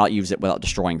and cannot use it without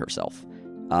destroying herself.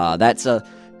 That's a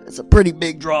pretty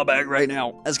big drawback right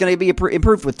now. It's going to be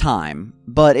improved with time,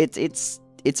 but it's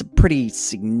a pretty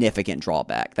significant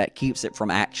drawback that keeps it from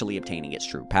actually obtaining its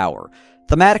true power.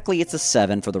 Thematically, it's a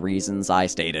 7 for the reasons I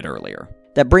stated earlier.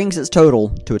 That brings its total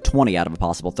to a 20 out of a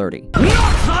possible 30.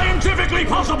 Not scientifically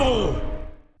possible!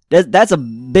 That's a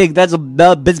big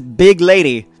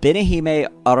lady. Benihime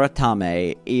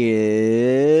Aratame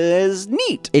is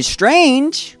neat. It's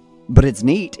strange, but it's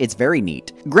neat. It's very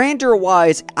neat.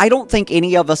 Grandeur-wise, I don't think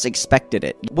any of us expected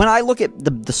it. When I look at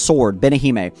the sword,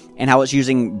 Benihime, and how it's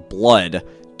using blood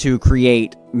to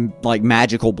create, like,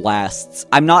 magical blasts,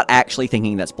 I'm not actually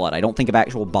thinking that's blood. I don't think of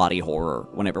actual body horror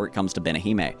whenever it comes to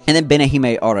Benihime. And then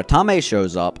Benihime Aratame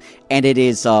shows up, and it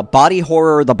is body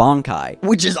horror the Bankai,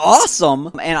 which is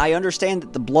awesome! And I understand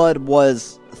that the blood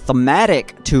was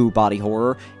thematic to body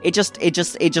horror. It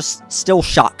just still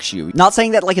shocks you. Not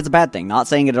saying that like it's a bad thing. Not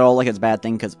saying it at all like it's a bad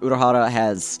thing, because Urahara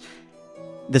has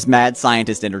this mad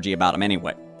scientist energy about him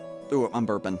anyway. Ooh, I'm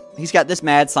burping. He's got this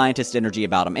mad scientist energy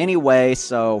about him anyway,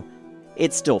 so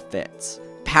it still fits.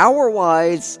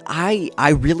 Power-wise,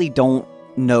 I really don't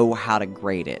know how to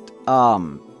grade it.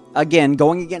 Again,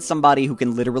 going against somebody who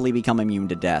can literally become immune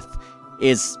to death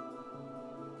is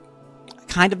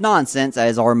kind of nonsense,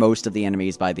 as are most of the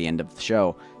enemies by the end of the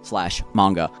show /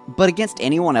 manga. But against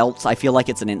anyone else, I feel like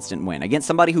it's an instant win. Against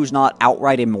somebody who's not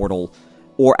outright immortal,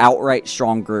 or outright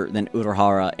stronger than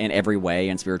Urahara in every way,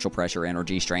 in spiritual pressure,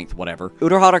 energy, strength, whatever.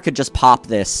 Urahara could just pop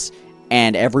this,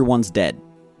 and everyone's dead.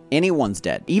 Anyone's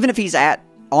dead. Even if he's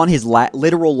on his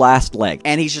literal last leg,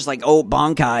 and he's just like, oh,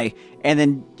 Bankai, and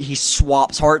then he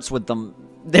swaps hearts with them.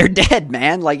 They're dead,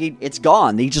 man. Like, it's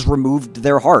gone. He just removed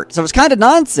their heart. So it's kind of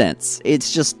nonsense.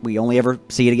 It's just, we only ever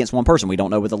see it against one person. We don't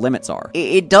know what the limits are.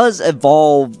 It does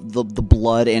evolve the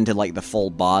blood into, like, the full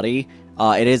body.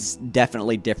 It is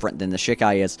definitely different than the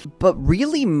Shikai is. But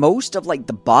really, most of, like,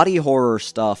 the body horror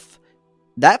stuff,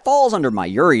 that falls under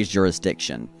Mayuri's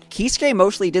jurisdiction. Kisuke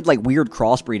mostly did, like, weird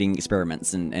crossbreeding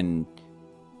experiments and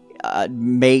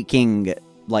making,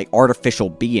 like,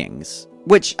 artificial beings,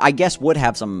 which I guess would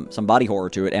have some body horror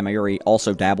to it, and Mayuri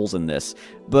also dabbles in this,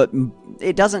 but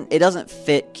it doesn't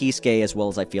fit Kisuke as well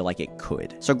as I feel like it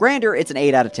could. So grandeur, it's an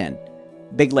 8 out of 10.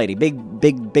 Big lady,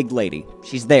 big lady.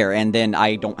 She's there, and then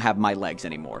I don't have my legs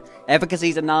anymore.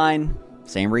 Efficacy's a 9,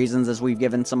 same reasons as we've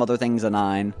given some other things a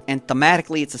 9. And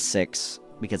thematically, it's a 6,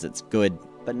 because it's good,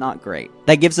 but not great.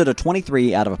 That gives it a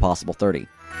 23 out of a possible 30.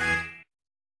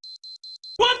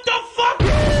 What the fuck?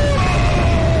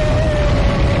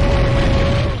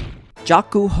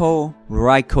 Jakuho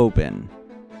Raikobin,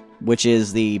 which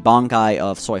is the Bankai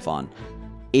of Soifon.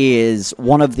 is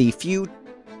one of the few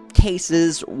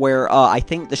cases where I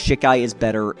think the Shikai is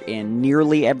better in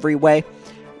nearly every way,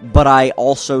 but I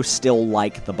also still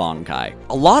like the Bankai.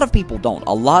 A lot of people don't.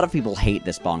 A lot of people hate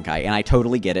this Bankai, and I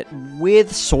totally get it.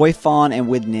 With Soifon and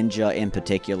with Ninja in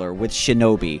particular, with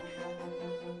Shinobi,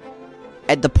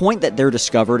 at the point that they're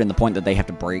discovered and the point that they have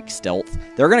to break stealth,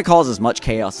 they're going to cause as much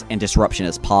chaos and disruption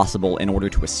as possible in order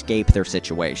to escape their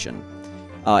situation.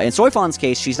 In Soifon's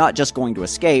case, she's not just going to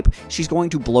escape, she's going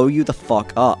to blow you the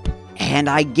fuck up. And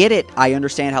I get it. I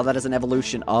understand how that is an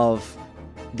evolution of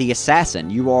the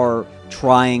assassin. You are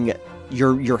trying,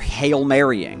 you're Hail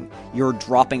Marying, you're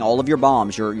dropping all of your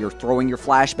bombs, you're throwing your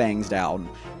flashbangs down,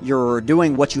 you're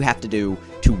doing what you have to do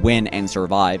to win and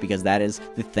survive, because that is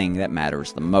the thing that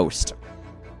matters the most.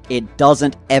 It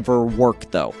doesn't ever work,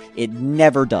 though. It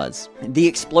never does. The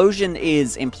explosion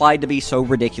is implied to be so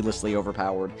ridiculously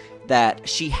overpowered that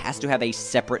she has to have a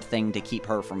separate thing to keep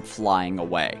her from flying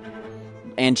away.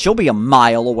 And she'll be a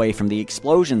mile away from the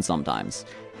explosion sometimes.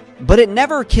 But it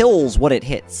never kills what it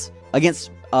hits.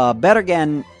 Against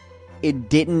Bergen, it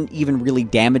didn't even really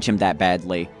damage him that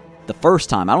badly the first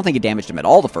time. I don't think it damaged him at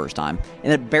all the first time.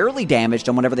 And it barely damaged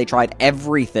him whenever they tried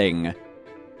everything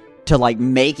to, like,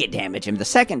 make it damage him the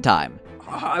second time.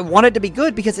 I want it to be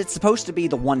good because it's supposed to be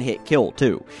the one-hit kill,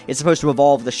 too. It's supposed to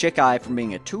evolve the Shikai from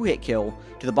being a two-hit kill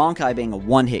to the Bankai being a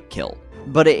one-hit kill.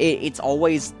 But it's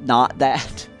always not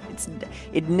that.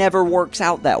 It never works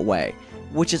out that way,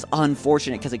 which is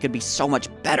unfortunate because it could be so much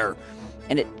better,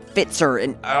 and it fits her,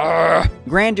 and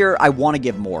Grandeur, I want to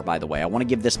give more, by the way. I want to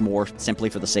give this more simply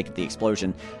for the sake of the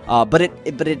explosion. But it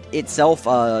itself,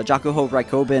 Jakuho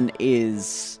Raikkoben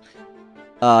is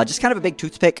just kind of a big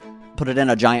toothpick. Put it in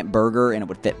a giant burger and it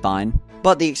would fit fine.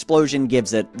 But the explosion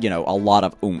gives it, you know, a lot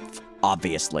of oomph,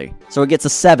 obviously. So it gets a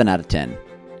 7 out of 10.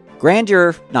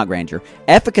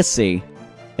 Efficacy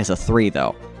is a 3,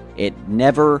 though. It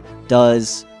never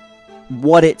does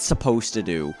what it's supposed to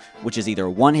do, which is either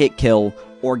one-hit kill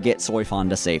or get Soifon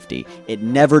to safety. It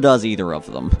never does either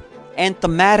of them. And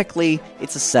thematically,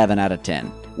 it's a 7 out of 10,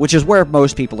 which is where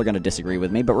most people are going to disagree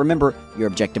with me, but remember, you're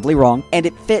objectively wrong, and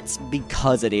it fits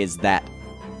because it is that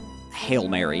Hail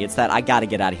Mary. It's that, I gotta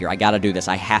get out of here, I gotta do this,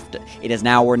 I have to. It is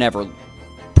now or never.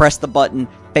 Press the button,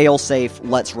 fail safe,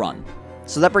 let's run.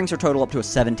 So that brings her total up to a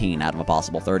 17 out of a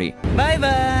possible 30.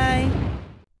 Bye-bye!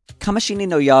 Kamishini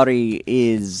no Yari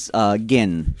is,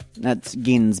 Gin. That's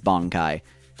Gin's Bankai.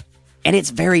 And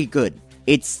it's very good.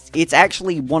 It's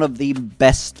actually one of the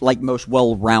best, like, most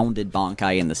well-rounded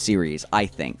Bankai in the series, I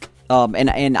think.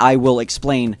 And I will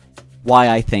explain why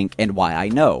I think and why I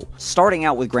know. Starting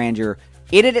out with Grandeur,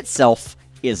 it in itself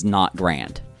is not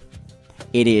grand.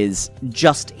 It is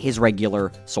just his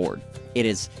regular sword. It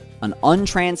is an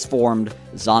untransformed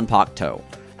Zanpakuto,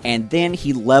 and then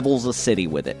he levels a city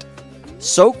with it.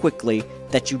 So quickly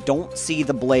that you don't see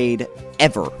the blade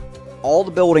ever. All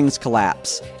the buildings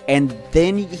collapse, and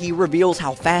then he reveals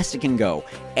how fast it can go.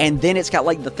 And then it's got,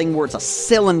 like, the thing where it's a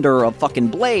cylinder of fucking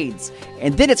blades.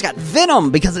 And then it's got venom,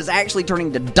 because it's actually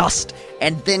turning to dust,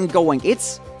 and then going.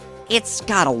 It's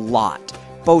got a lot.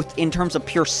 Both in terms of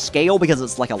pure scale, because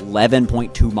it's like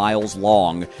 11.2 miles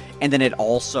long, and then it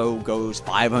also goes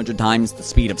 500 times the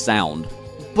speed of sound.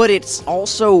 But it's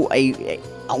also a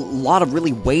lot of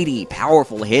really weighty,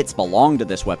 powerful hits belong to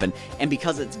this weapon, and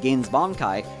because it's Gin's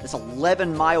Bankai, this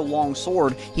 11-mile-long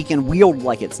sword, he can wield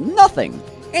like it's nothing.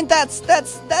 And that's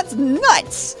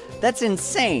nuts! That's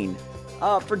insane.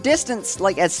 For distance,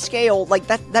 like, as scale, like,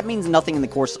 that means nothing in the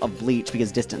course of Bleach,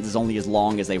 because distance is only as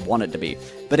long as they want it to be.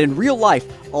 But in real life,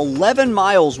 11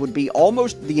 miles would be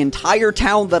almost the entire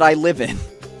town that I live in.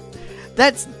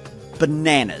 That's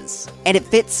bananas. And it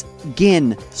fits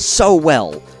Gin so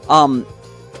well.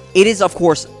 It is, of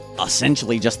course,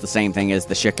 essentially just the same thing as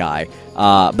the Shikai.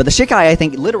 But the Shikai, I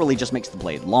think, literally just makes the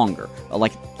blade longer.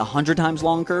 Like, 100 times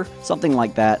longer? Something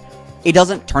like that. It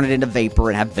doesn't turn it into vapor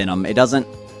and have venom. It doesn't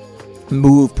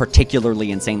move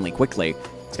particularly insanely quickly.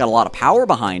 It's got a lot of power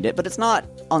behind it, but it's not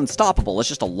unstoppable. It's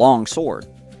just a long sword.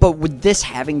 But with this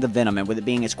having the venom, and with it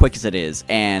being as quick as it is,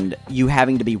 and you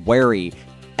having to be wary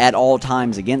at all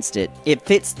times against it, it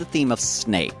fits the theme of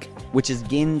Snake, which is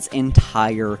Gin's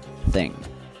entire thing.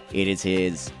 It is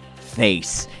his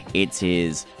face. It's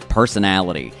his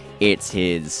personality. It's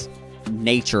his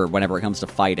nature whenever it comes to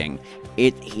fighting.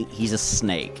 He's a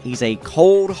snake. He's a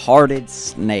cold-hearted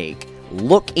snake.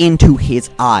 Look into his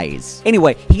eyes.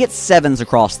 Anyway, he gets 7s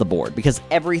across the board, because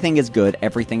everything is good,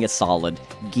 everything is solid.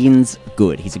 Gin's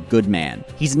good. He's a good man.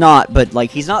 He's not, but,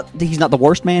 like, he's not the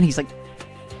worst man. He's, like,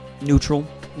 neutral.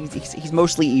 He's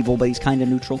mostly evil, but he's kind of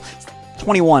neutral.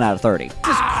 21 out of 30.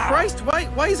 Jesus Christ,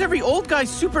 why is every old guy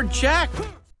super jacked?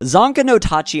 Zanka no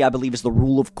Tachi, I believe, is the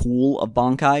rule of cool of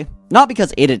Bankai. Not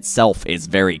because it itself is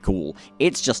very cool,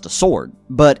 it's just a sword.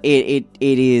 But it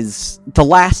is the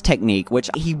last technique, which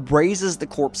he raises the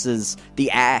corpses, the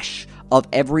ash, of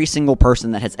every single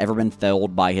person that has ever been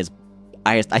felled by his,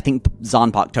 I think,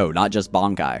 Zanpakuto, not just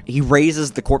Bankai. He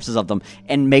raises the corpses of them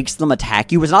and makes them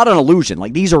attack you. It's not an illusion.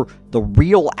 Like, these are the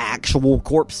real, actual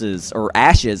corpses, or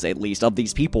ashes, at least, of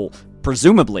these people,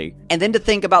 presumably. And then to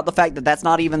think about the fact that that's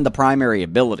not even the primary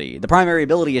ability. The primary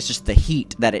ability is just the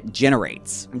heat that it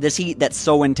generates. This heat that's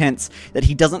so intense that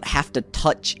he doesn't have to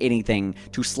touch anything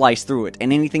to slice through it,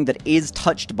 and anything that is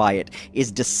touched by it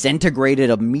is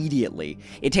disintegrated immediately.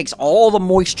 It takes all the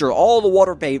moisture, all the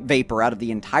water vapor out of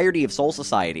the entirety of Soul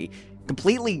Society,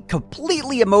 completely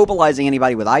immobilizing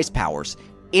anybody with ice powers.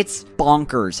 It's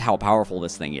bonkers how powerful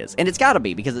this thing is. And it's gotta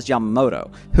be, because it's Yamamoto,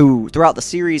 who throughout the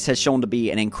series has shown to be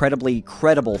an incredibly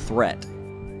credible threat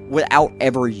without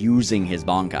ever using his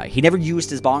Bankai. He never used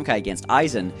his Bankai against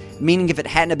Aizen, meaning if it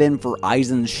hadn't been for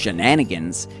Aizen's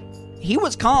shenanigans, he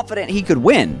was confident he could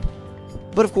win.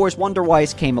 But of course, Wonder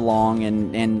Weiss came along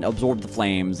and absorbed the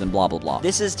flames and blah blah blah.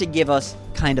 This is to give us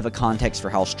kind of a context for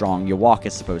how strong Yawak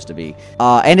is supposed to be.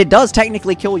 And it does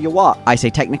technically kill Yawak. I say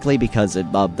technically because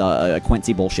of the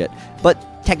Quincy bullshit.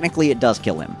 But technically it does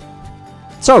kill him.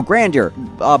 So, Grandeur.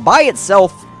 By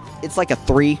itself, it's like a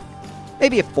 3.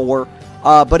 Maybe a 4.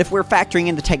 But if we're factoring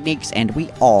in the techniques, and we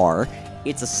are,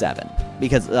 it's a 7.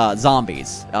 Because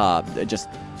zombies.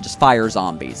 Just fire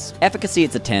zombies. Efficacy,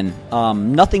 it's a 10.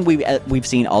 Nothing we've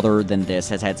seen other than this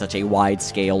has had such a wide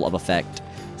scale of effect,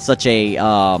 such a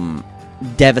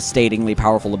devastatingly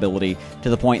powerful ability,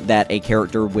 to the point that a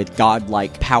character with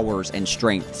godlike powers and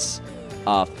strengths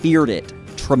feared it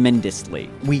tremendously.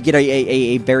 We get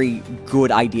a very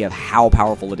good idea of how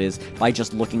powerful it is by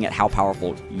just looking at how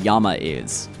powerful Yama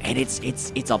is. And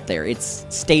it's up there. It's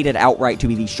stated outright to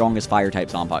be the strongest fire-type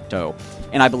Zanpakuto,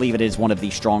 and I believe it is one of the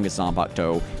strongest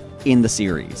Zanpakuto in the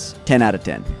series. 10 out of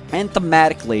 10. And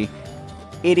thematically,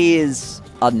 it is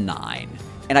a 9.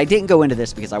 And I didn't go into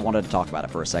this because I wanted to talk about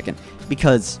it for a second,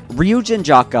 because Ryujin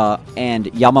Jaka and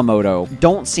Yamamoto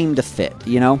don't seem to fit,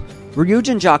 you know?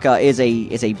 Ryujin Jaka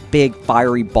is a big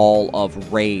fiery ball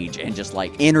of rage and just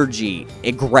like energy,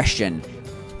 aggression.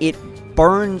 It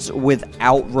burns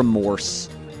without remorse,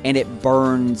 and it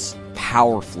burns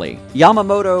powerfully.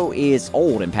 Yamamoto is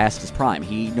old and past his prime.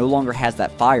 He no longer has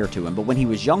that fire to him, but when he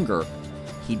was younger,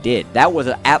 he did. That was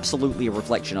absolutely a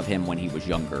reflection of him when he was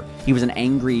younger. He was an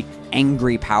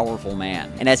angry, powerful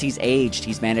man. And as he's aged,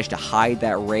 he's managed to hide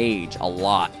that rage a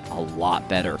lot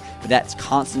better. But that's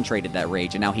concentrated that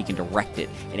rage, and now he can direct it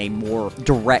in a more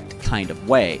direct kind of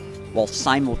way, while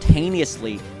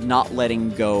simultaneously not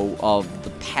letting go of the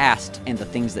past and the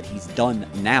things that he's done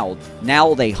now.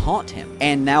 Now they haunt him,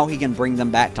 and now he can bring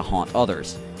them back to haunt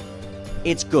others.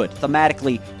 It's good.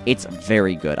 Thematically, it's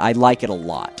very good. I like it a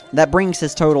lot. That brings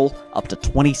his total up to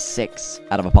 26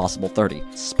 out of a possible 30.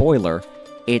 Spoiler,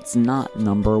 it's not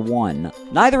number 1.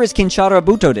 Neither is Kinshara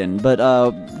Butoden, but,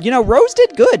 you know, Rose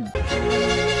did good.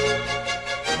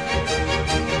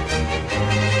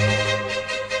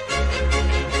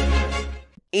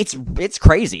 It's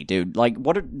crazy, dude. Like,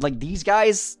 what are, like, these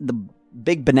guys, the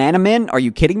big banana men? Are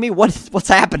you kidding me? What's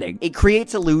happening? It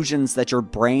creates illusions that your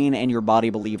brain and your body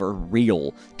believe are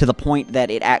real, to the point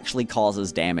that it actually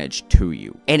causes damage to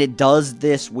you. And it does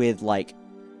this with, like,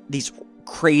 these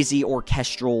crazy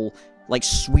orchestral, like,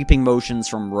 sweeping motions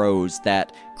from Rose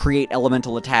that create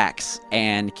elemental attacks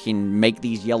and can make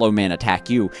these yellow men attack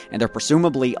you, and they're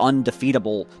presumably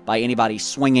undefeatable by anybody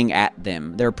swinging at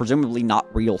them. They're presumably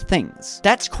not real things.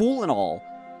 That's cool and all,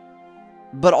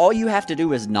 but all you have to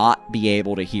do is not be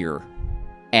able to hear,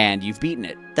 and you've beaten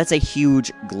it. That's a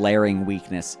huge, glaring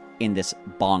weakness in this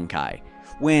Bankai.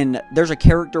 When there's a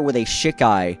character with a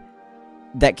Shikai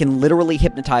that can literally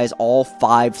hypnotize all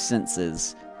 5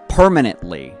 senses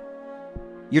permanently,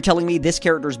 you're telling me this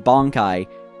character's Bankai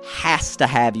has to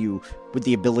have you with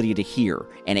the ability to hear,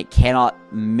 and it cannot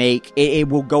make... It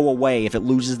will go away if it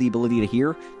loses the ability to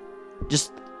hear?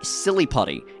 Just silly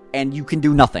putty, and you can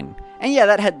do nothing. And yeah,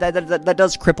 that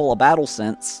does cripple a battle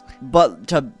sense, but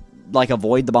to, like,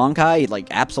 avoid the Bankai, like,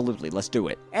 absolutely, let's do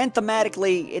it. And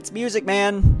thematically, it's Music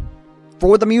Man.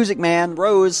 For the Music Man,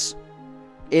 Rose,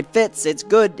 it fits, it's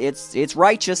good, it's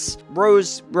righteous.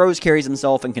 Rose carries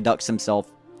himself and conducts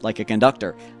himself like a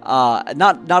conductor.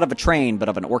 Not of a train, but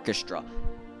of an orchestra.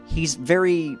 He's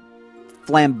very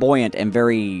flamboyant and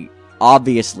very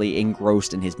obviously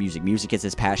engrossed in his music. Music is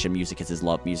his passion, music is his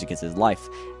love, music is his life.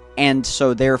 And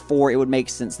so, therefore, it would make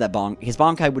sense that his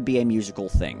Bankai would be a musical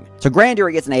thing. So, Grandeur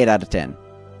gets an 8 out of 10.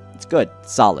 It's good.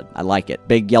 It's solid. I like it.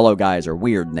 Big yellow guys are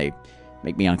weird, and they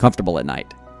make me uncomfortable at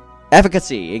night.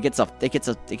 Efficacy, it gets a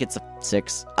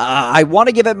 6. I want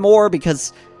to give it more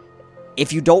because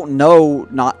if you don't know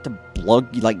not to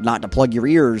plug your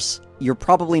ears, you're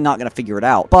probably not going to figure it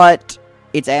out. But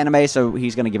it's anime, so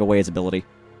he's going to give away his ability.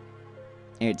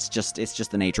 It's just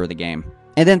the nature of the game.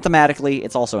 And then thematically,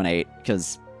 it's also an 8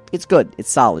 because it's good. It's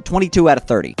solid. 22 out of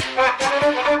 30.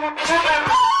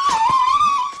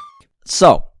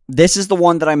 So, this is the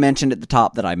one that I mentioned at the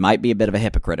top that I might be a bit of a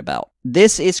hypocrite about.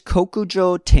 This is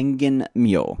Kokujo Tengen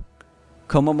Myo,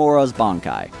 Komamura's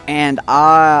Bankai. And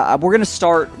we're going to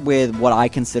start with what I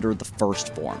consider the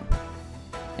first form.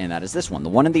 And that is this one, the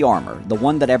one in the armor, the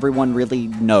one that everyone really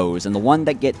knows, and the one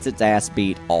that gets its ass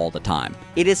beat all the time.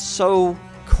 It is so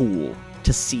cool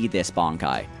to see this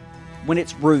Bankai. When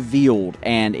it's revealed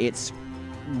and it's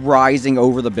rising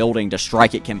over the building to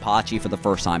strike at Kenpachi for the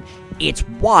first time, it's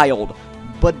wild.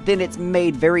 But then it's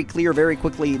made very clear very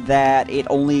quickly that it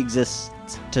only exists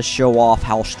to show off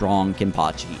how strong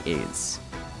Kenpachi is.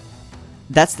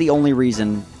 That's the only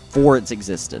reason for its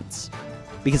existence.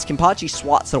 Because Kenpachi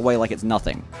swats it away like it's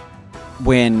nothing.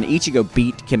 When Ichigo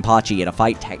beat Kenpachi in a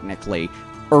fight technically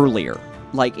earlier.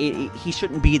 Like, he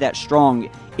shouldn't be that strong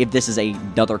if this is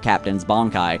another captain's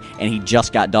Bankai, and he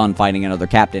just got done fighting another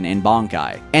captain in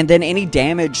Bankai. And then any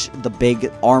damage the big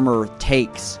armor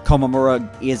takes, Komamura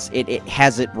it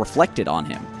has it reflected on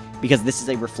him. Because this is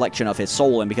a reflection of his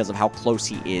soul, and because of how close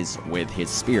he is with his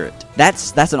spirit.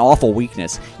 That's an awful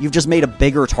weakness. You've just made a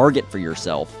bigger target for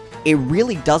yourself. It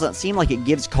really doesn't seem like it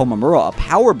gives Komamura a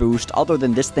power boost other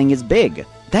than this thing is big.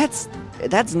 That's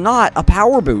not a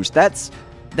power boost.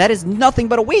 That is nothing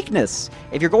but a weakness.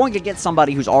 If you're going against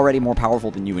somebody who's already more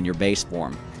powerful than you in your base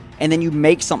form, and then you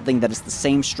make something that is the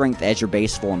same strength as your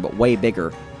base form but way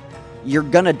bigger, you're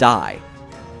gonna die.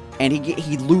 And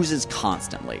he loses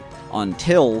constantly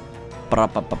until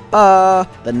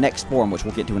the next form, which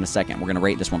we'll get to in a second. We're gonna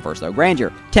rate this one first though.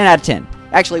 Grandeur, 10 out of 10.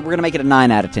 Actually, we're gonna make it a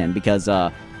 9 out of 10 because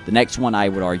the next one I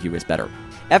would argue is better.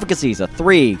 Efficacy is a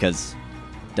 3 because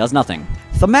does nothing.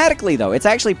 Thematically, though, it's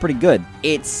actually pretty good.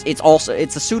 It's a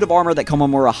suit of armor that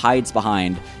Komamura hides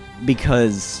behind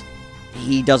because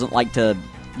he doesn't like to,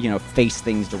 face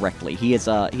things directly. He's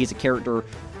a character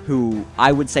who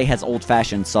I would say has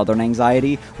old-fashioned Southern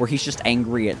anxiety, where he's just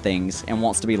angry at things and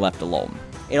wants to be left alone.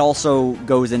 It also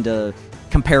goes into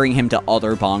comparing him to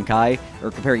other Bankai, or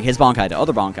comparing his Bankai to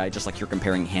other Bankai, just like you're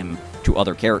comparing him to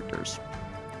other characters.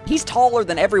 He's taller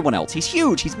than everyone else. He's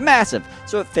huge. He's massive.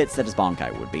 So it fits that his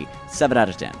Bankai would be. 7 out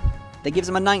of 10. That gives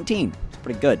him a 19. It's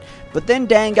pretty good. But then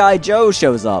Dangai Joe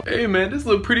shows up. Hey, man, this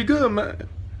look pretty good, man.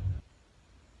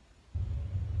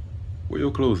 Where your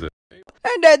clothes at?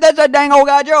 And that's a dang old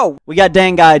guy Joe. We got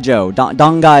Dangai Joe.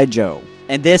 Dangai Joe.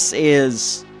 And this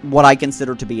is what I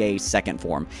consider to be a second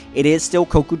form. It is still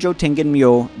Kokujo Tengen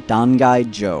Myo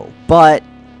Dangai Joe. But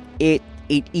it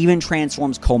even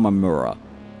transforms Komamura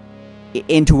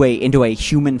into a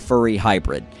human furry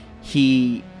hybrid.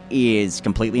 He is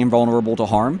completely invulnerable to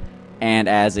harm, and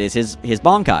as is his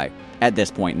Bankai at this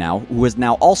point now, who is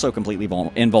now also completely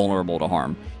invulnerable to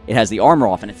harm. It has the armor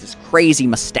off, and it's this crazy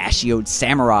mustachioed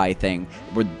samurai thing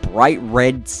with bright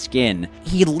red skin.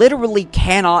 He literally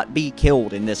cannot be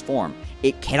killed in this form.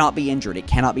 It cannot be injured. It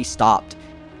cannot be stopped.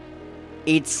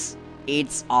 It's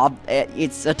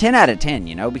a 10 out of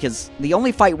 10, because the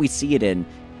only fight we see it in,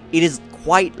 it is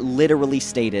quite literally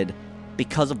stated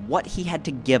because of what he had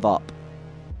to give up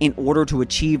in order to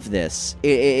achieve this.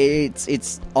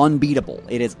 It's unbeatable.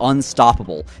 It is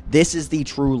unstoppable. This is the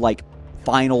true,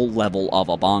 final level of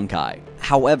a Bankai.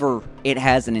 However, it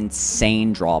has an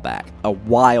insane drawback. A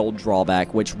wild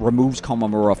drawback, which removes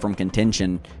Komamura from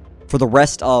contention for the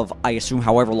rest of, I assume,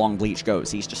 however long Bleach goes.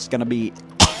 He's just gonna be...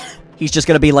 he's just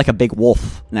gonna be like a big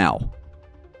wolf now.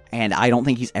 And I don't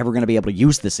think he's ever gonna be able to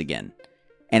use this again.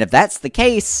 And if that's the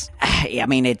case, I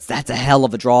mean, that's a hell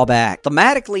of a drawback.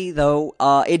 Thematically, though,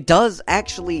 it does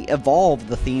actually evolve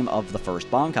the theme of the first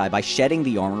Bankai by shedding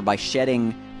the armor, by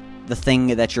shedding the thing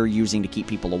that you're using to keep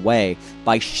people away,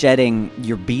 by shedding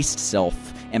your beast self,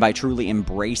 and by truly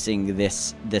embracing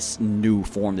this new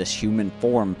form, this human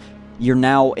form. You're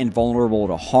now invulnerable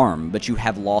to harm, but you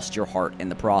have lost your heart in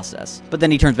the process. But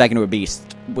then he turns back into a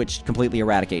beast, which completely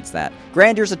eradicates that.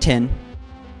 Grandeur's a 10.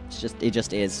 It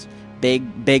just is.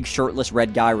 Big shirtless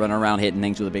red guy running around hitting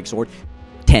things with a big sword.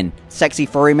 10. Sexy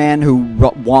furry man who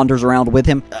wanders around with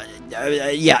him.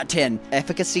 Yeah, 10.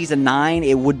 Efficacy's a 9.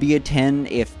 It would be a 10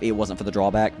 if it wasn't for the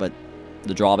drawback, but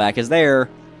the drawback is there.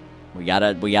 We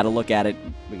gotta look at it.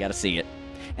 We gotta see it.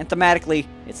 And thematically,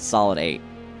 it's a solid 8.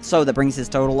 So that brings his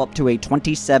total up to a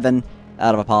 27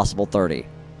 out of a possible 30.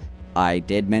 I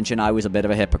did mention I was a bit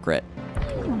of a hypocrite.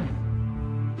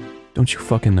 Don't you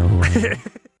fucking know who I am?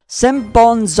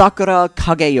 Senbon Sakura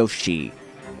Kageyoshi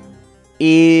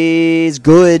is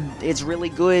good. It's really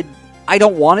good. I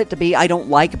don't want it to be. I don't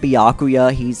like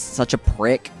Byakuya. He's such a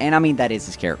prick. And I mean, that is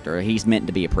his character. He's meant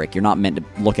to be a prick. You're not meant to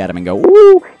look at him and go,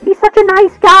 ooh, He's such a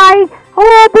nice guy.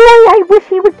 Oh boy, I wish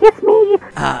he would kiss me.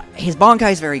 his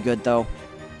Bankai is very good, though.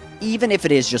 Even if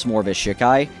it is just more of his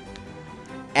Shikai,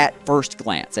 at first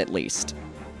glance, at least.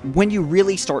 When you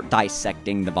really start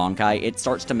dissecting the Bankai, it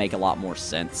starts to make a lot more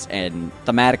sense, and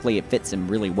thematically it fits him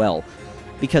really well.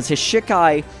 Because his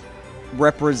Shikai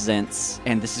represents,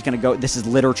 and this is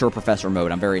literature professor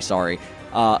mode, I'm very sorry.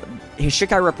 His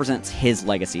Shikai represents his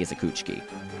legacy as a Kuchiki.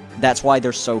 That's why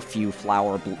there's so few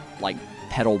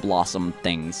petal blossom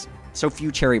things. So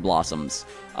few cherry blossoms,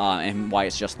 and why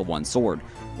it's just the one sword.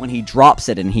 When he drops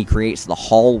it and he creates the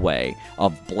hallway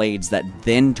of blades that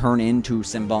then turn into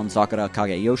Senbon Sakura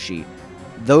Kageyoshi,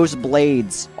 those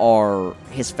blades are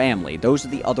his family. Those are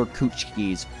the other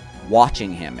Kuchikis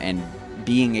watching him and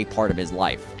being a part of his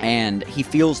life. And he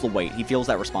feels the weight, he feels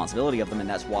that responsibility of them, and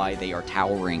that's why they are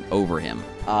towering over him.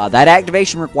 That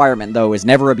activation requirement, though, is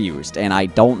never abused, and I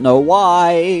don't know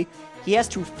why. He has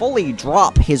to fully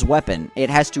drop his weapon.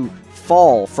 It has to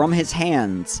fall from his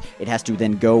hands. It has to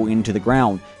then go into the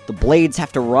ground. The blades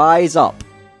have to rise up.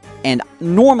 And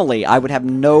normally, I would have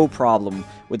no problem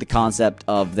with the concept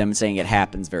of them saying it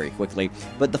happens very quickly.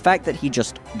 But the fact that he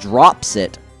just drops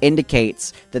it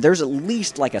indicates that there's at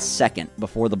least like a second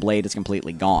before the blade is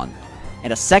completely gone.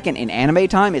 And a second in anime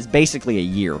time is basically a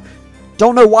year.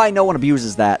 Don't know why no one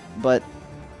abuses that, but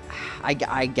I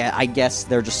guess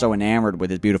they're just so enamored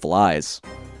with his beautiful eyes.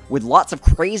 With lots of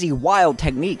crazy, wild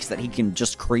techniques that he can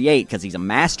just create because he's a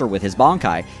master with his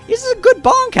Bankai. This is a good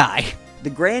Bankai!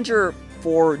 The grandeur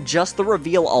for just the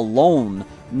reveal alone,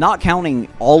 not counting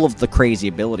all of the crazy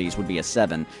abilities, would be a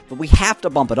 7. But we have to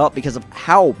bump it up because of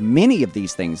how many of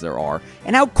these things there are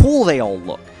and how cool they all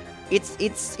look. It's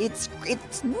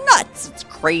nuts. It's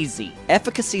crazy.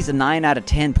 Efficacy's a 9 out of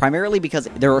 10, primarily because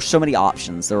there are so many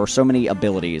options. There are so many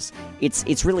abilities.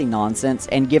 It's really nonsense,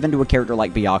 and given to a character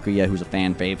like Byakuya, who's a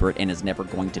fan favorite and is never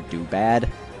going to do bad,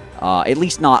 at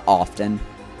least not often,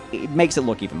 it makes it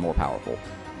look even more powerful.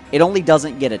 It only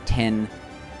doesn't get a 10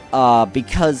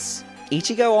 because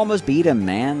Ichigo almost beat him,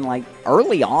 man. Like,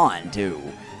 early on, too.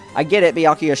 I get it,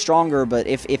 Byakuya's stronger, but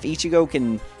if Ichigo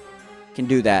can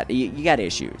do that, you got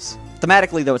issues.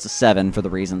 Thematically, though, it's a 7 for the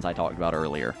reasons I talked about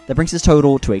earlier. That brings his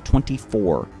total to a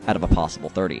 24 out of a possible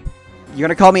 30. You're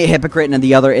gonna call me a hypocrite in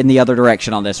the other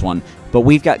direction on this one, but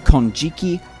we've got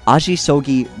Konjiki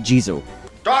Ajisogi Jizu.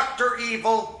 Dr.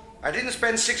 Evil. I didn't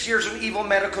spend 6 years in evil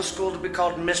medical school to be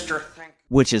called Mr. Thank.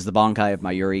 Which is the Bankai of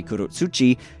Mayuri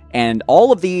Kurotsuchi, and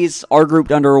all of these are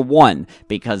grouped under 1,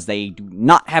 because they do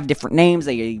not have different names,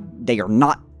 they are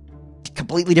not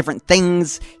completely different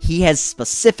things. He has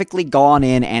specifically gone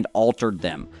in and altered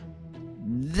them.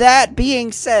 That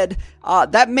being said,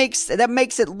 that makes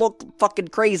it look fucking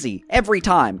crazy every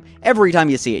time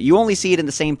you see it. You only see it in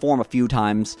the same form a few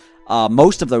times.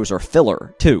 Most of those are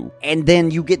filler too, and then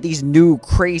you get these new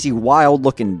crazy, wild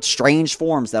looking, strange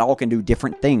forms that all can do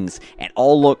different things and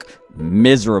all look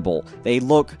miserable. They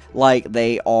look like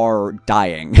they are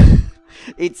dying.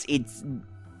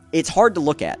 It's hard to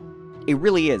look at. It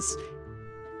really is.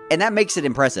 And that makes it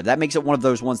impressive. That makes it one of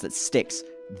those ones that sticks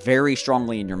very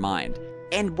strongly in your mind.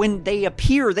 And when they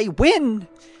appear, they win!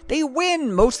 They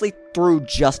win! Mostly through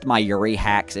just Mayuri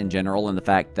hacks in general, and the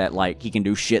fact that, like, he can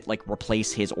do shit like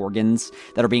replace his organs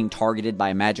that are being targeted by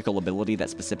a magical ability that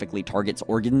specifically targets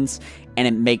organs, and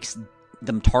it makes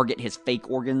them target his fake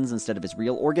organs instead of his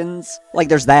real organs. Like,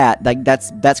 there's that. Like,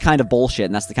 that's kind of bullshit,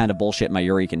 and that's the kind of bullshit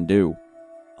Mayuri can do.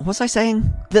 What was I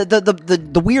saying?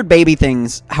 The weird baby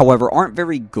things, however, aren't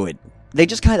very good. They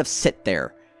just kind of sit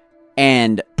there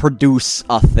and produce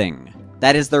a thing.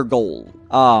 That is their goal.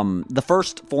 The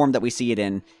first form that we see it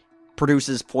in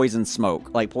produces poison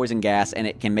smoke, like poison gas, and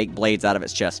it can make blades out of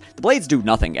its chest. The blades do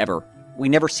nothing, ever. We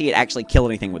never see it actually kill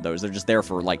anything with those. They're just there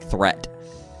for, like, threat.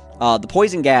 The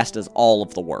poison gas does all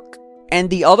of the work. And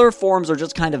the other forms are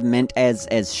just kind of meant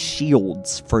as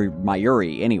shields for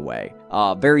Mayuri, anyway.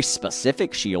 Very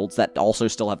specific shields that also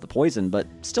still have the poison, but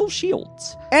still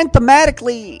shields. And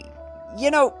thematically,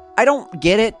 you know, I don't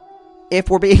get it, if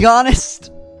we're being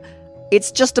honest.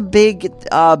 It's just a big,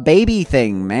 baby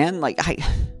thing, man. Like,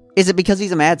 is it because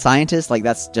he's a mad scientist? Like,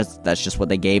 that's just what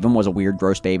they gave him, was a weird,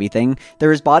 gross baby thing.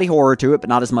 There is body horror to it, but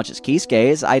not as much as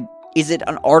Kisuke's. Is it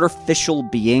an artificial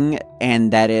being,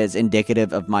 and that is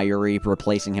indicative of Mayuri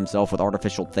replacing himself with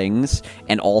artificial things,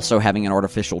 and also having an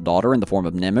artificial daughter in the form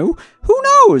of Nemu? Who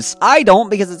knows? I don't,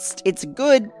 because it's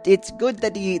good. It's good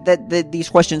that these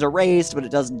questions are raised, but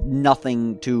it does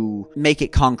nothing to make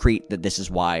it concrete that this is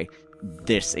why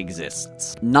this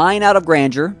exists. 9 out of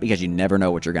grandeur, because you never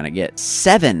know what you're gonna get.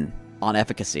 7 on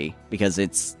efficacy, because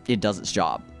it does its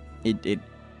job. It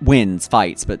wins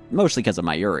fights, but mostly because of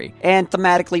Mayuri. And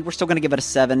thematically, we're still going to give it a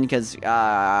 7, because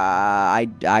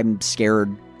I'm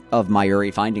scared of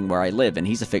Mayuri finding where I live, and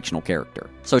he's a fictional character.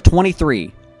 So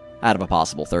 23 out of a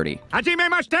possible 30.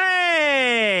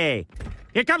 Hajimemashite!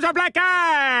 Here comes our black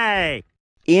guy!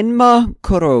 Inma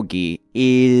Kurogi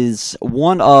is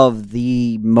one of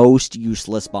the most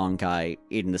useless Bankai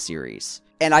in the series.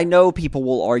 And I know people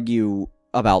will argue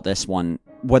about this one,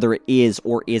 whether it is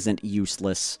or isn't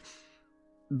useless.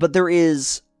 But there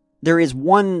is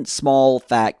one small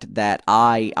fact that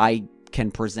I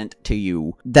can present to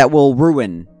you that will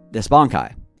ruin this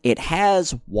Bankai. It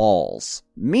has walls,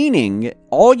 meaning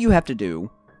all you have to do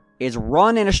is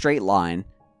run in a straight line,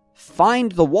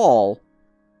 find the wall,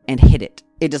 and hit it.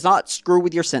 It does not screw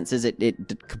with your senses,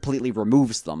 it completely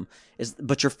removes them,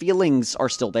 but your feelings are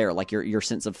still there, like your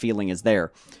sense of feeling is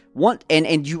there.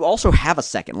 And you also have a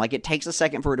second, like it takes a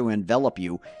second for it to envelop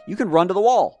you. You can run to the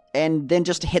wall, and then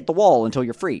just hit the wall until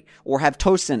you're free, or have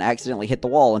Tosin accidentally hit the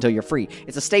wall until you're free.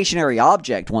 It's a stationary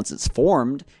object once it's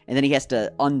formed, and then he has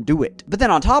to undo it. But then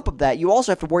on top of that, you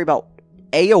also have to worry about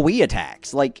AoE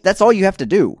attacks, like that's all you have to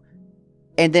do.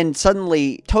 And then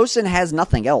suddenly, Tosin has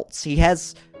nothing else. He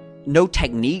has no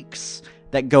techniques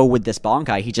that go with this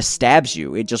Bankai. He just stabs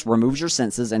you. It just removes your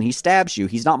senses and he stabs you.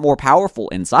 He's not more powerful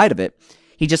inside of it.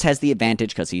 He just has the advantage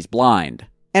because he's blind.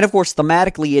 And of course,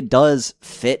 thematically, it does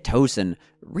fit Tosin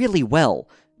really well.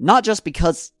 Not just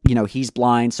because, he's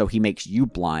blind, so he makes you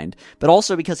blind, but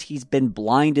also because he's been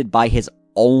blinded by his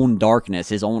own darkness,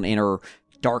 his own inner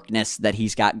darkness that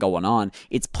he's got going on.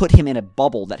 It's put him in a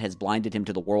bubble that has blinded him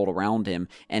to the world around him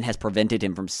and has prevented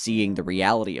him from seeing the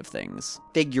reality of things,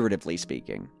 figuratively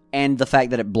speaking. And the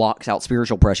fact that it blocks out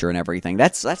spiritual pressure and everything,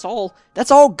 that's all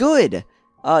good.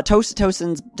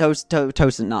 Tosin,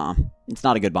 nah. It's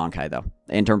not a good Bankai, though,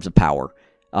 in terms of power.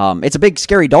 It's a big,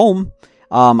 scary dome.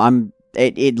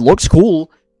 It looks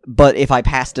cool, but if I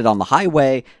passed it on the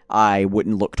highway, I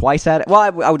wouldn't look twice at it. Well, I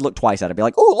would look twice at it. Be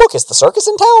like, oh, look, is the circus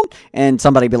in town? And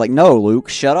somebody would be like, no, Luke,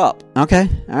 shut up. Okay,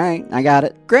 alright, I got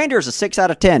it. Grandeur is a 6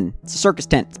 out of 10. It's a circus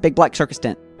tent. It's a big black circus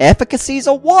tent. Efficacy's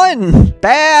a 1!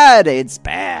 Bad! It's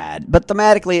bad. But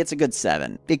thematically, it's a good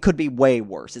 7. It could be way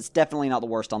worse. It's definitely not the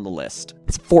worst on the list.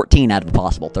 It's 14 out of a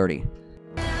possible 30.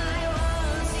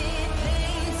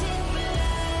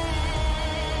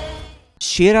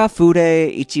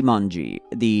 Shirafure Ichimonji,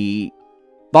 the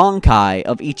Bankai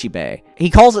of Ichibe. He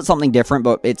calls it something different,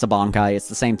 but it's a Bankai. It's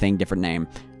the same thing, different name.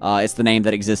 It's the name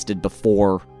that existed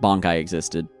before Bankai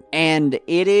existed. And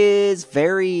it is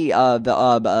very,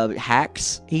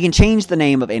 hacks. He can change the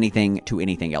name of anything to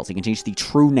anything else. He can change the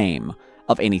true name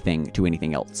of anything to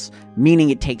anything else, meaning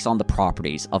it takes on the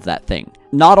properties of that thing.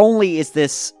 Not only is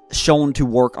this shown to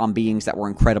work on beings that were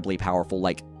incredibly powerful,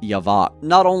 like Yavak,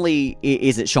 not only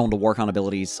is it shown to work on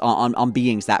abilities, on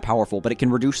beings that powerful, but it can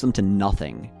reduce them to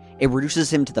nothing. It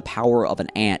reduces him to the power of an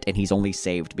ant, and he's only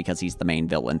saved because he's the main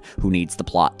villain who needs the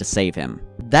plot to save him.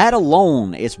 That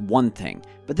alone is one thing.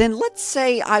 But then let's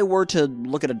say I were to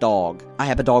look at a dog. I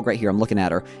have a dog right here, I'm looking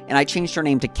at her, and I changed her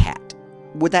name to Cat.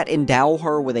 Would that endow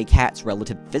her with a cat's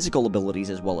relative physical abilities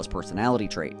as well as personality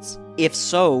traits? If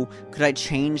so, could I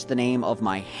change the name of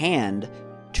my hand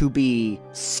to be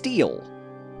Steel?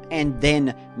 And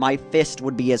then my fist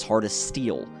would be as hard as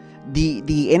steel.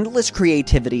 The endless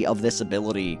creativity of this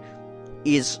ability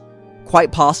is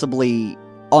quite possibly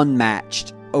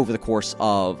unmatched over the course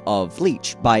of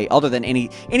Bleach by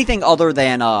anything other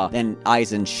than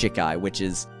Aizen Shikai, which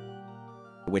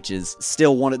is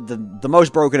still one of the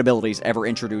most broken abilities ever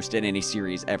introduced in any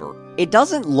series ever. It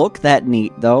doesn't look that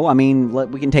neat, though. I mean,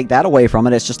 we can take that away from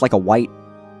it. It's just like a white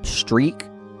streak,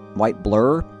 white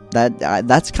blur.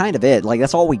 That's kind of it. Like,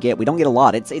 that's all we get. We don't get a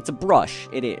lot. It's a brush.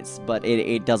 It is. But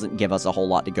it doesn't give us a whole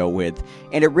lot to go with.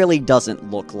 And it really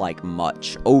doesn't look like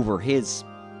much over his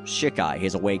Shikai,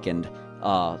 his awakened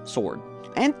sword.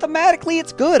 And thematically,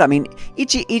 it's good. I mean,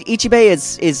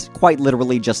 Ichibe is quite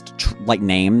literally just, like,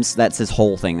 names. That's his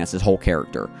whole thing. That's his whole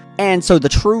character. And so the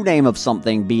true name of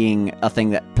something being a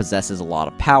thing that possesses a lot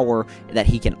of power, that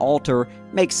he can alter,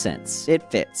 makes sense. It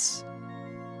fits.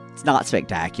 It's not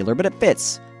spectacular, but it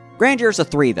fits. Grandeur is a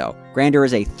 3, though. Grandeur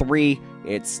is a 3.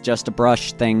 It's just a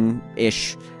brush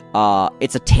thing-ish.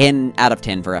 It's a 10 out of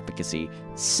 10 for efficacy,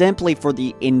 simply for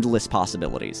the endless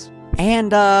possibilities.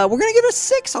 And we're gonna give it a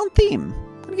 6 on theme.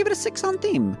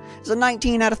 It's a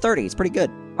 19 out of 30. It's pretty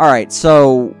good. Alright,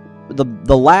 so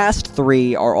the last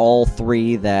three are all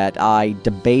three that I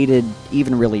debated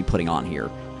even really putting on here.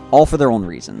 All for their own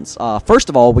reasons. First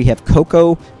of all, we have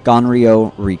Koko,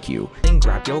 Ganryo, Rikyu.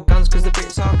 Grab your guns cause the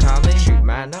bits are coming. Shoot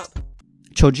man up.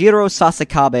 Chojiro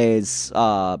Sasakabe's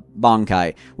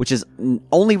Bankai, which is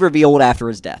only revealed after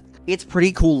his death. It's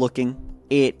pretty cool looking.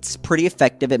 It's pretty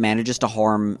effective. It manages to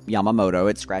harm Yamamoto.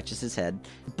 It scratches his head.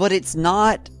 But it's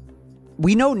not...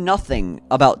 We know nothing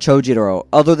about Chojiro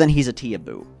other than he's a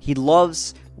Teaboo. He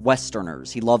loves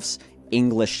Westerners. He loves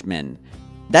Englishmen.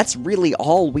 That's really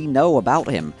all we know about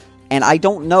him. And I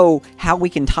don't know how we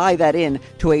can tie that in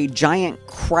to a giant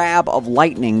crab of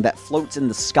lightning that floats in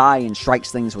the sky and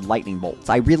strikes things with lightning bolts.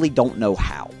 I really don't know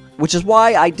how. Which is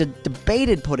why I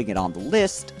debated putting it on the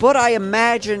list, but I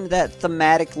imagined that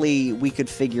thematically we could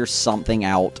figure something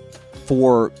out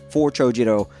for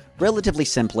Chojiro relatively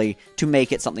simply to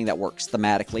make it something that works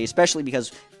thematically, especially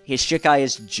because his Shikai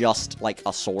is just like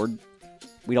a sword.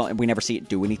 We never see it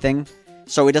do anything,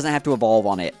 so it doesn't have to evolve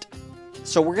on it.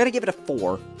 So we're gonna give it a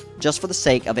 4, just for the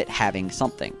sake of it having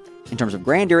something. In terms of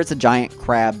grandeur, it's a giant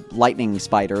crab lightning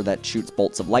spider that shoots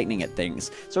bolts of lightning at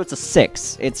things. So it's a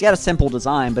 6. It's got a simple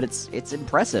design, but it's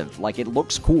impressive. Like, it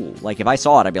looks cool. Like, if I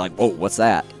saw it, I'd be like, whoa, what's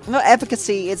that? No,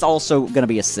 efficacy is also going to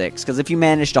be a 6, because if you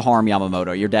manage to harm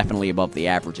Yamamoto, you're definitely above the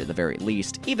average at the very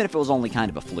least, even if it was only kind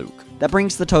of a fluke. That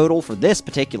brings the total for this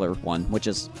particular one, which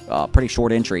is a pretty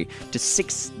short entry, to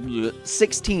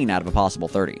 16 out of a possible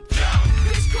 30.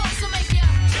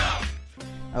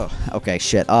 Oh, okay,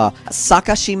 shit.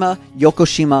 Sakashima,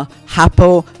 Yokoshima,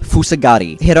 Happo,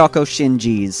 Fusagari, Hirako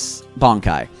Shinji's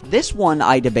Bankai. This one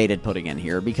I debated putting in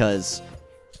here because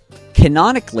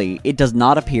canonically it does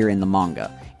not appear in the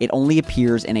manga. It only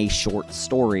appears in a short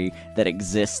story that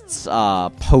exists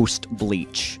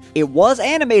post-Bleach. It was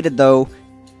animated though,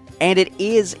 and it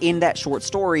is in that short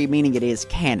story, meaning it is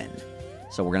canon.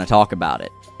 So we're going to talk about it.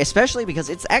 Especially because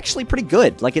it's actually pretty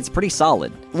good. Like, it's pretty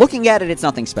solid. Looking at it, it's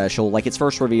nothing special. Like, its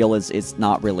first reveal is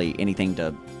not really anything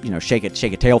to, you know, shake a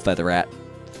tail feather at.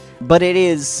 But it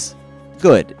is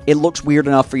good. It looks weird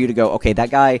enough for you to go, okay,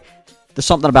 that guy, there's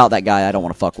something about that guy I don't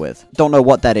want to fuck with. Don't know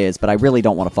what that is, but I really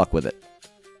don't want to fuck with it.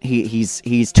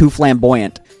 He's too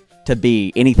flamboyant to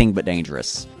be anything but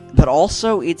dangerous. But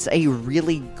also, it's a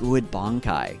really good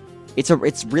Bankai. It's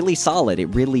really solid. It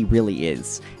really, really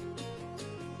is.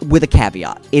 With a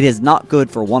caveat, it is not good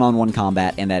for one-on-one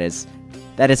combat, and that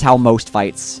is how most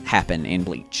fights happen in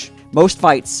Bleach. Most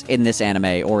fights in this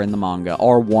anime or in the manga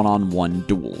are one-on-one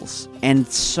duels, and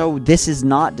so this is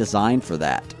not designed for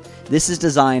that. This is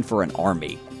designed for an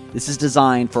army. This is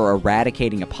designed for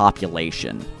eradicating a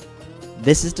population.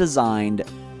 This is designed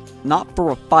not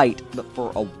for a fight, but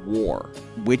for a war,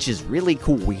 which is really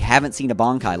cool. We haven't seen a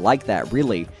Bankai like that,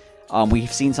 really.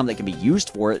 We've seen some that can be used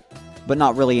for it, but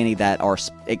not really any that are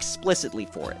explicitly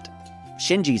for it.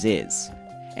 Shinji's is.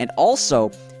 And also,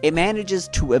 it manages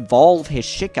to evolve his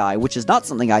Shikai, which is not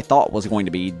something I thought was going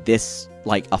to be this,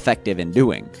 like, effective in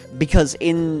doing. Because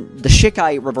in the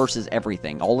Shikai, it reverses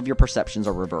everything. All of your perceptions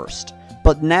are reversed.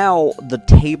 But now, the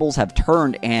tables have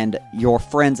turned, and your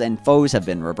friends and foes have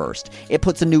been reversed. It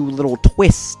puts a new little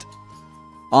twist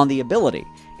on the ability.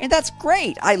 And that's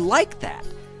great! I like that!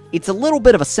 It's a little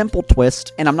bit of a simple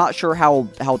twist, and I'm not sure how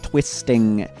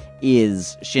twisting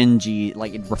is Shinji,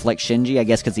 like, it reflects Shinji, I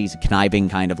guess, because he's a conniving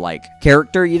kind of, like,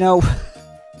 character, you know?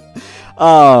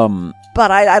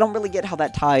 But I don't really get how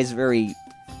that ties very,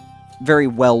 very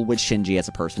well with Shinji as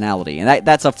a personality, and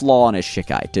that's a flaw in his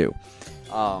Shikai, too.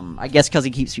 I guess because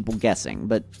he keeps people guessing,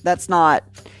 but that's not,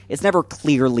 it's never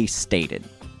clearly stated.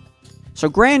 So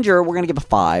grandeur, we're gonna give a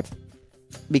 5,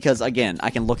 because, again, I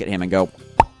can look at him and go,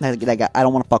 that guy, I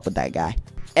don't want to fuck with that guy.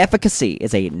 Efficacy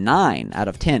is a 9 out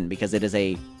of 10 because it is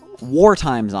a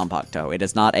wartime Zanpakuto. It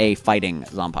is not a fighting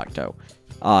Zanpakuto.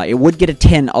 It would get a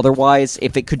 10 otherwise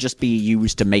if it could just be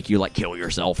used to make you, like, kill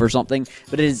yourself or something,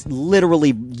 but it is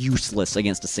literally useless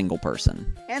against a single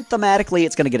person. And thematically,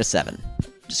 it's going to get a 7,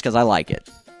 just because I like it.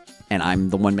 And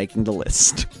I'm the one making the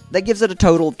list. That gives it a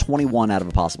total of 21 out of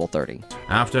a possible 30.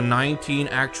 After 19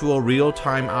 actual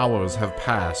real-time hours have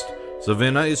passed, the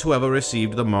winner is whoever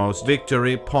received the most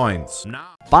victory points.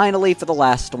 Now, finally, for the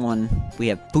last one, we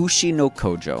have Bushi no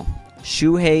Kojo,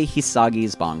 Shuhei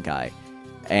Hisagi's Bankai,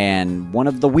 and one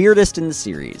of the weirdest in the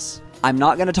series. I'm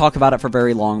not going to talk about it for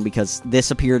very long because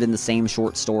this appeared in the same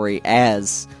short story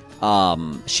as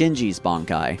Shinji's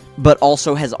Bankai, but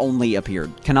also has only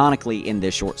appeared canonically in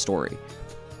this short story.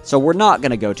 So we're not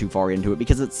gonna go too far into it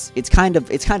because it's kind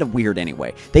of weird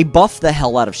anyway. They buff the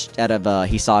hell out of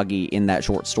Hisagi in that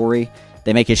short story.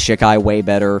 They make his Shikai way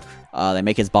better. They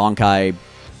make his Bankai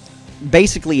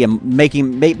basically make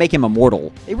him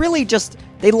immortal.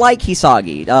 They like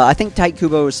Hisagi. I think Tite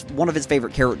Kubo's one of his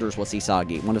favorite characters was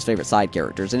Hisagi, one of his favorite side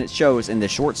characters, and it shows in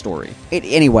this short story.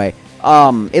 Anyway,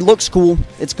 it looks cool.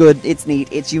 It's good. It's neat.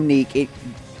 It's unique. It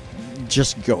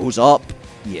just goes up.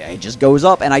 Yeah, it just goes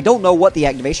up, and I don't know what the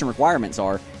activation requirements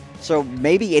are. So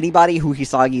maybe anybody who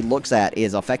Hisagi looks at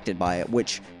is affected by it,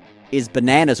 which is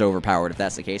bananas overpowered if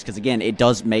that's the case, because again, it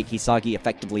does make Hisagi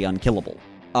effectively unkillable.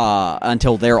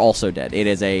 Until they're also dead. It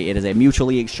is a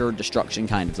mutually assured destruction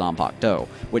kind of Zanpakuto,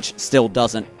 which still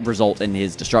doesn't result in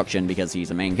his destruction because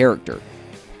he's a main character.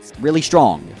 It's really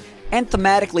strong. And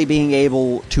thematically being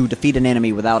able to defeat an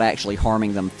enemy without actually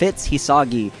harming them fits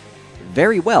Hisagi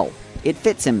very well. It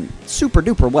fits him super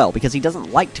duper well because he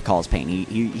doesn't like to cause pain.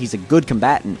 He's a good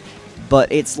combatant, but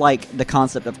it's like the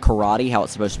concept of karate, how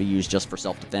it's supposed to be used just for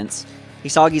self-defense.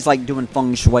 Hisagi's like doing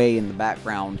feng shui in the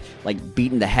background, like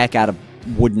beating the heck out of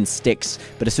wooden sticks,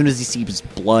 but as soon as he sees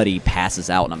blood, he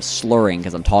passes out, and I'm slurring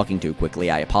because I'm talking too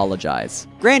quickly. I apologize.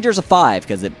 Grandire's a 5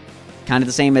 because it kind of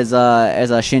the same as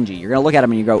Shinji. You're gonna look at him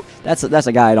and you go, that's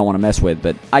a guy I don't want to mess with,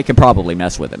 but I could probably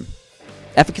mess with him.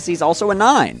 Efficacy is also a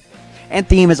 9, and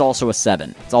theme is also a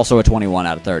 7. It's also a 21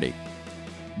 out of 30.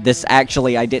 This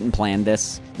actually, I didn't plan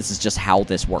this. This is just how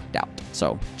this worked out.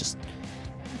 So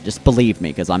just believe me,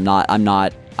 because I'm not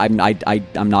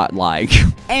lying.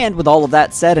 And with all of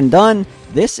that said and done,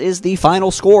 this is the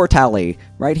final score tally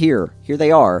right here. Here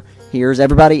they are. Here's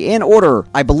everybody in order.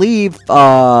 I believe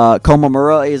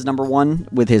Komamura is number 1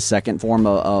 with his second form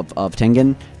of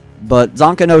Tengen. But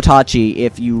Zanka no Tachi,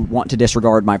 if you want to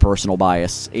disregard my personal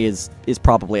bias, is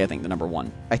probably, I think, the number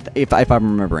 1. If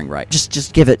I'm remembering right.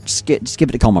 Just give it to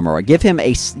Komamura. Give him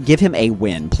a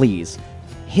win, please.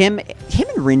 Him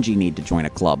and Renji need to join a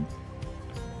club.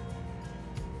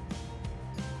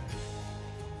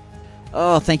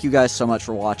 Oh, thank you guys so much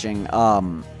for watching.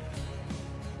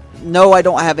 No, I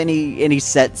don't have any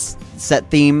set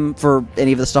theme for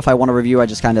any of the stuff I want to review. I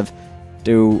just kind of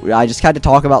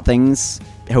talk about things.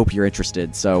 I hope you're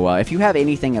interested. So if you have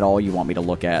anything at all you want me to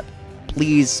look at,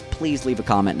 please leave a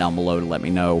comment down below to let me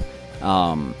know.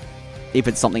 If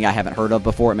it's something I haven't heard of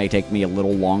before, it may take me a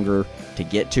little longer to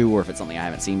get to, or if it's something I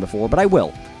haven't seen before, but I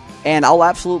will. And I'll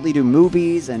absolutely do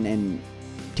movies and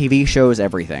TV shows,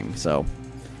 everything. So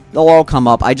they'll all come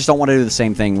up. I just don't want to do the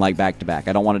same thing like back to back.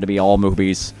 I don't want it to be all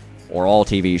movies or all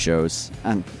TV shows.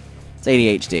 And it's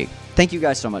ADHD. Thank you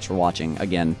guys so much for watching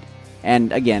again.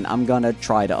 And again, I'm gonna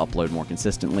try to upload more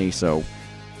consistently, so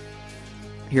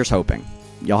here's hoping.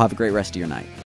 Y'all have a great rest of your night.